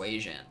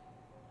persuasion.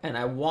 And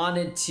I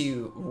wanted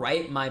to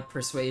write my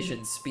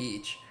persuasion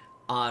speech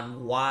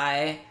on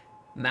why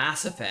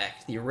Mass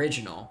Effect, the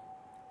original,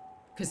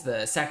 because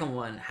the second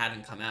one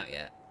hadn't come out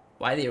yet,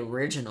 why the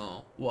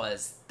original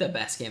was the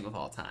best game of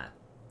all time.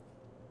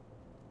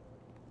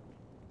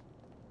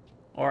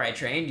 Or I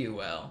trained you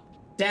well.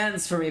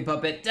 Dance for me,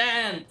 puppet,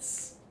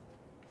 dance!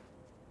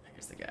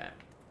 Here's the guy.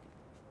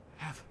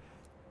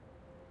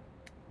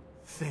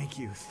 Thank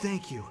you,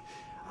 thank you.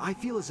 I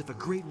feel as if a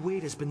great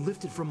weight has been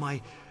lifted from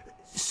my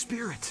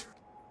spirit.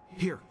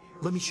 Here,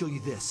 let me show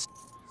you this.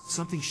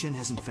 Something Shen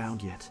hasn't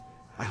found yet.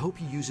 I hope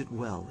you use it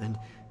well, and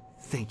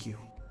thank you.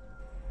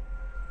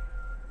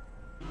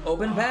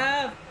 Open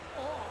path!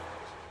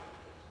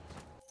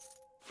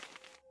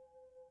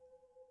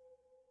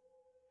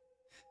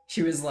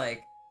 She was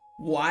like,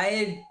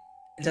 why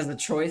does the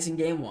choice in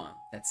game 1,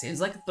 that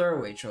seems like a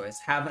throwaway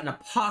choice, have an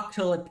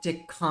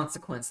apocalyptic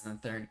consequence in the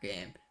third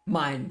game?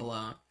 Mind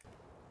blown.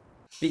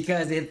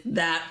 Because it's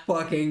that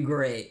fucking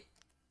great.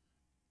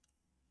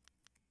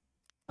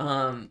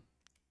 Yeah.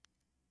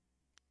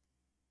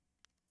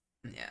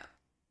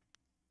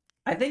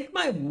 I think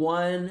my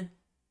one...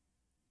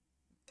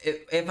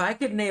 If I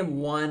could name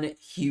one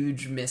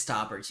huge missed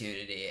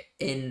opportunity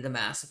in the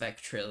Mass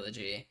Effect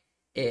trilogy,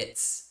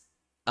 it's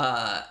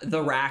the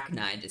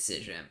Rachni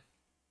decision.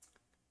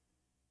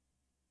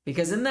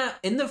 Because in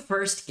the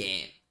first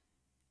game,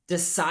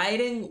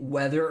 deciding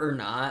whether or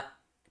not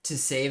to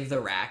save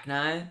the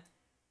Rachni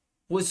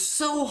was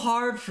so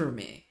hard for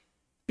me.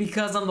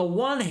 Because on the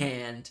one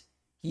hand,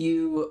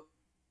 you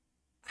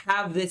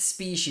have this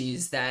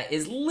species that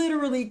is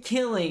literally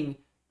killing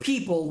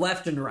people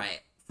left and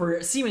right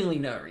for seemingly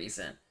no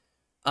reason.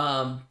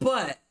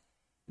 But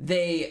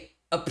they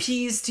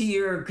appease to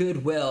your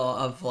goodwill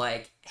of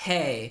like,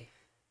 hey,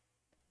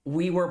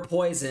 we were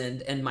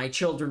poisoned and my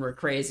children were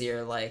crazy,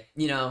 or like,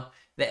 you know,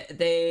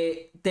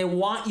 they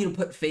want you to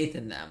put faith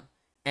in them.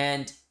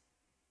 And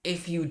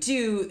if you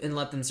do and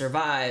let them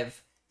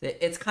survive,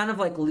 it's kind of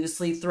like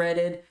loosely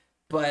threaded,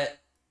 but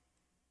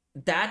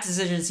that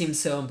decision seems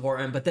so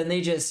important. But then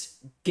they just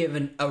give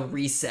a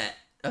reset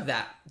of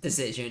that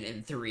decision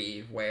in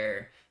 3,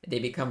 where they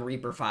become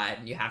Reaper-fied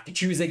and you have to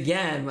choose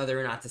again whether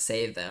or not to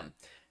save them.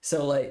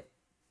 So like,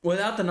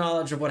 without the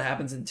knowledge of what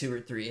happens in 2 or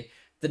 3,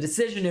 the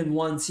decision in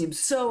 1 seems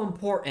so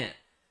important.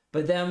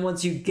 But then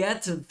once you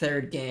get to the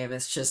 3rd game,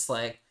 it's just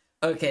like,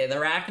 okay, the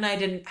Arachnai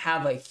didn't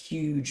have a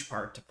huge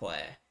part to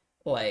play.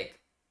 Like,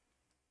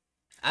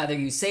 either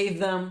you save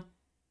them.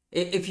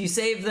 If you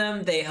save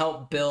them, they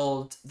help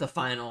build the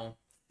final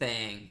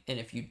thing. And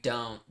if you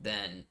don't,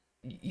 then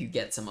you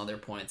get some other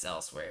points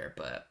elsewhere.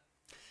 But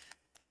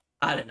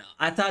I don't know.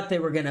 I thought they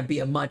were going to be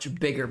a much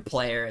bigger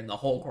player in the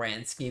whole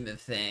grand scheme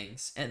of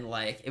things. And,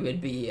 like, it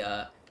would be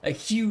a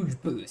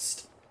huge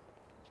boost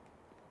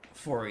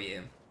for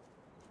you.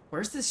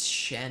 Where's this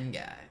Shen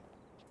guy?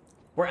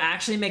 We're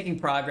actually making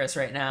progress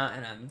right now,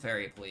 and I'm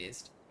very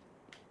pleased.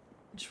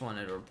 Just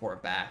wanted to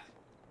report back.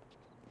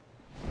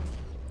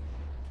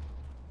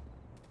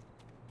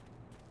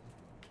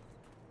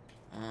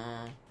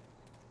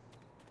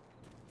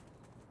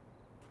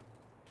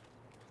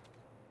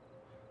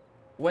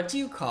 What do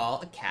you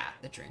call a cat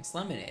that drinks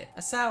lemonade?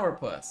 A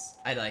sourpuss.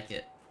 I like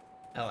it.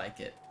 I like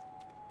it.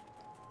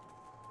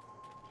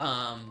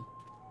 I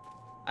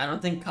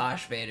don't think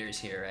Kosh Vader's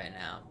here right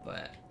now,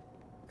 but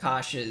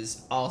Kosh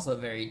is also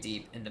very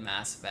deep into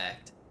Mass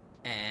Effect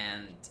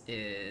and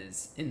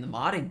is in the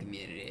modding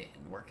community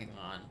and working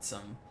on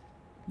some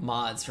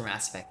mods for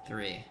Mass Effect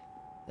 3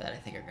 that I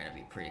think are going to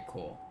be pretty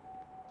cool.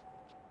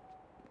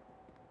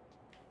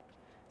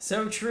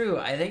 So true.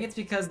 I think it's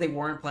because they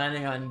weren't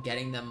planning on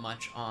getting them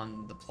much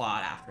on the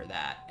plot after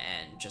that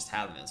and just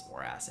have them as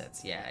more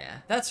assets. Yeah,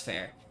 that's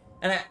fair.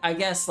 And I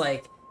guess,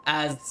 like,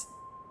 as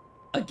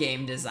a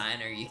game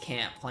designer, you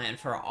can't plan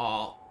for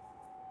all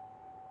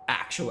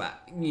actual,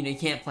 you know, you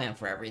can't plan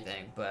for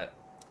everything, but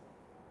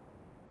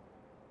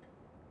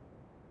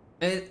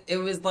it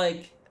was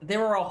like they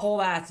were a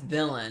whole ass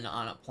villain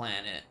on a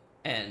planet,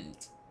 and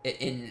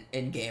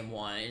in game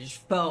 1 it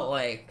just felt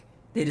like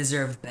they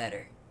deserved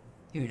better,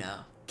 you know.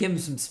 Give them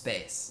some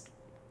space.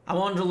 I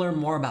wanted to learn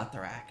more about the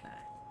Arachnai,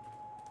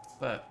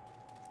 but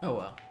oh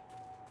well.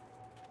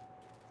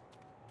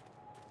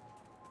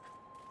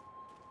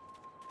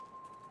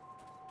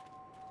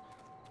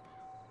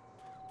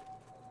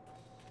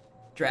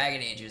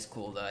 Dragon Age is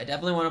cool though. I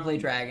definitely want to play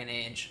Dragon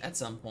Age at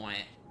some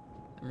point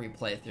and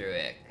replay through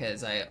it,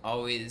 because I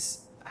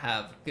always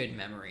have good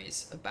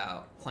memories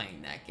about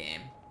playing that game.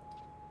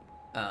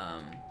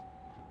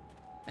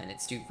 And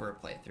it's due for a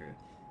playthrough.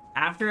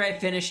 After I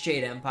finish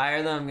Jade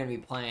Empire though, I'm going to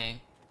be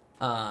playing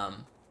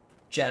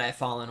Jedi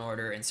Fallen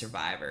Order and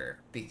Survivor,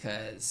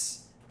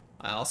 because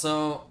I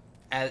also,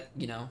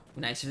 you know,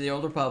 Knights of the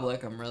Old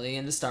Republic, I'm really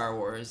into Star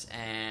Wars,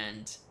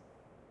 and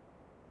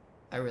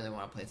I really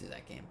want to play through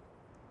that game.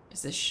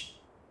 Is this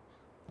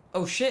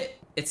oh shit,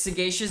 it's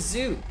Sagacious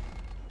Zoo.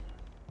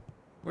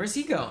 Where's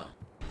he going?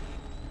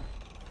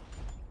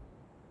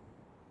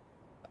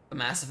 A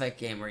Mass Effect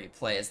game where you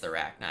play as the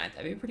Arachnai.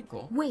 That'd be pretty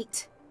cool.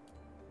 Wait.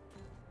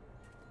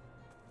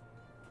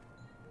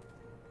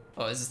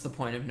 Oh, is this the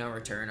point of no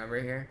return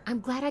over here? I'm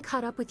glad I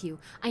caught up with you.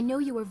 I know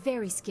you are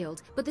very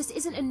skilled, but this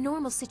isn't a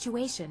normal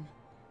situation.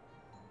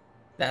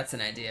 That's an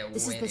idea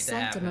This is waiting the to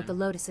sanctum of happen.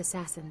 the Lotus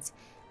Assassins.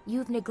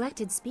 You've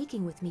neglected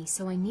speaking with me,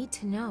 so I need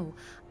to know.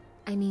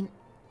 I mean,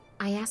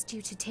 I asked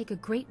you to take a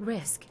great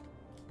risk.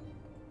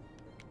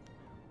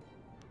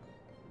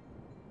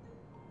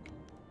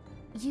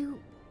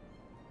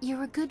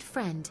 You're a good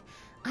friend.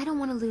 I don't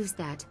want to lose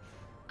that.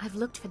 I've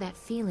looked for that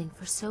feeling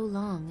for so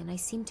long, and I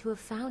seem to have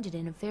found it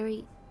in a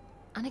very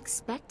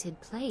unexpected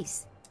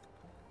place.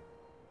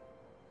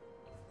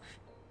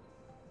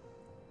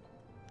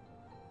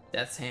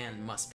 Death's hand must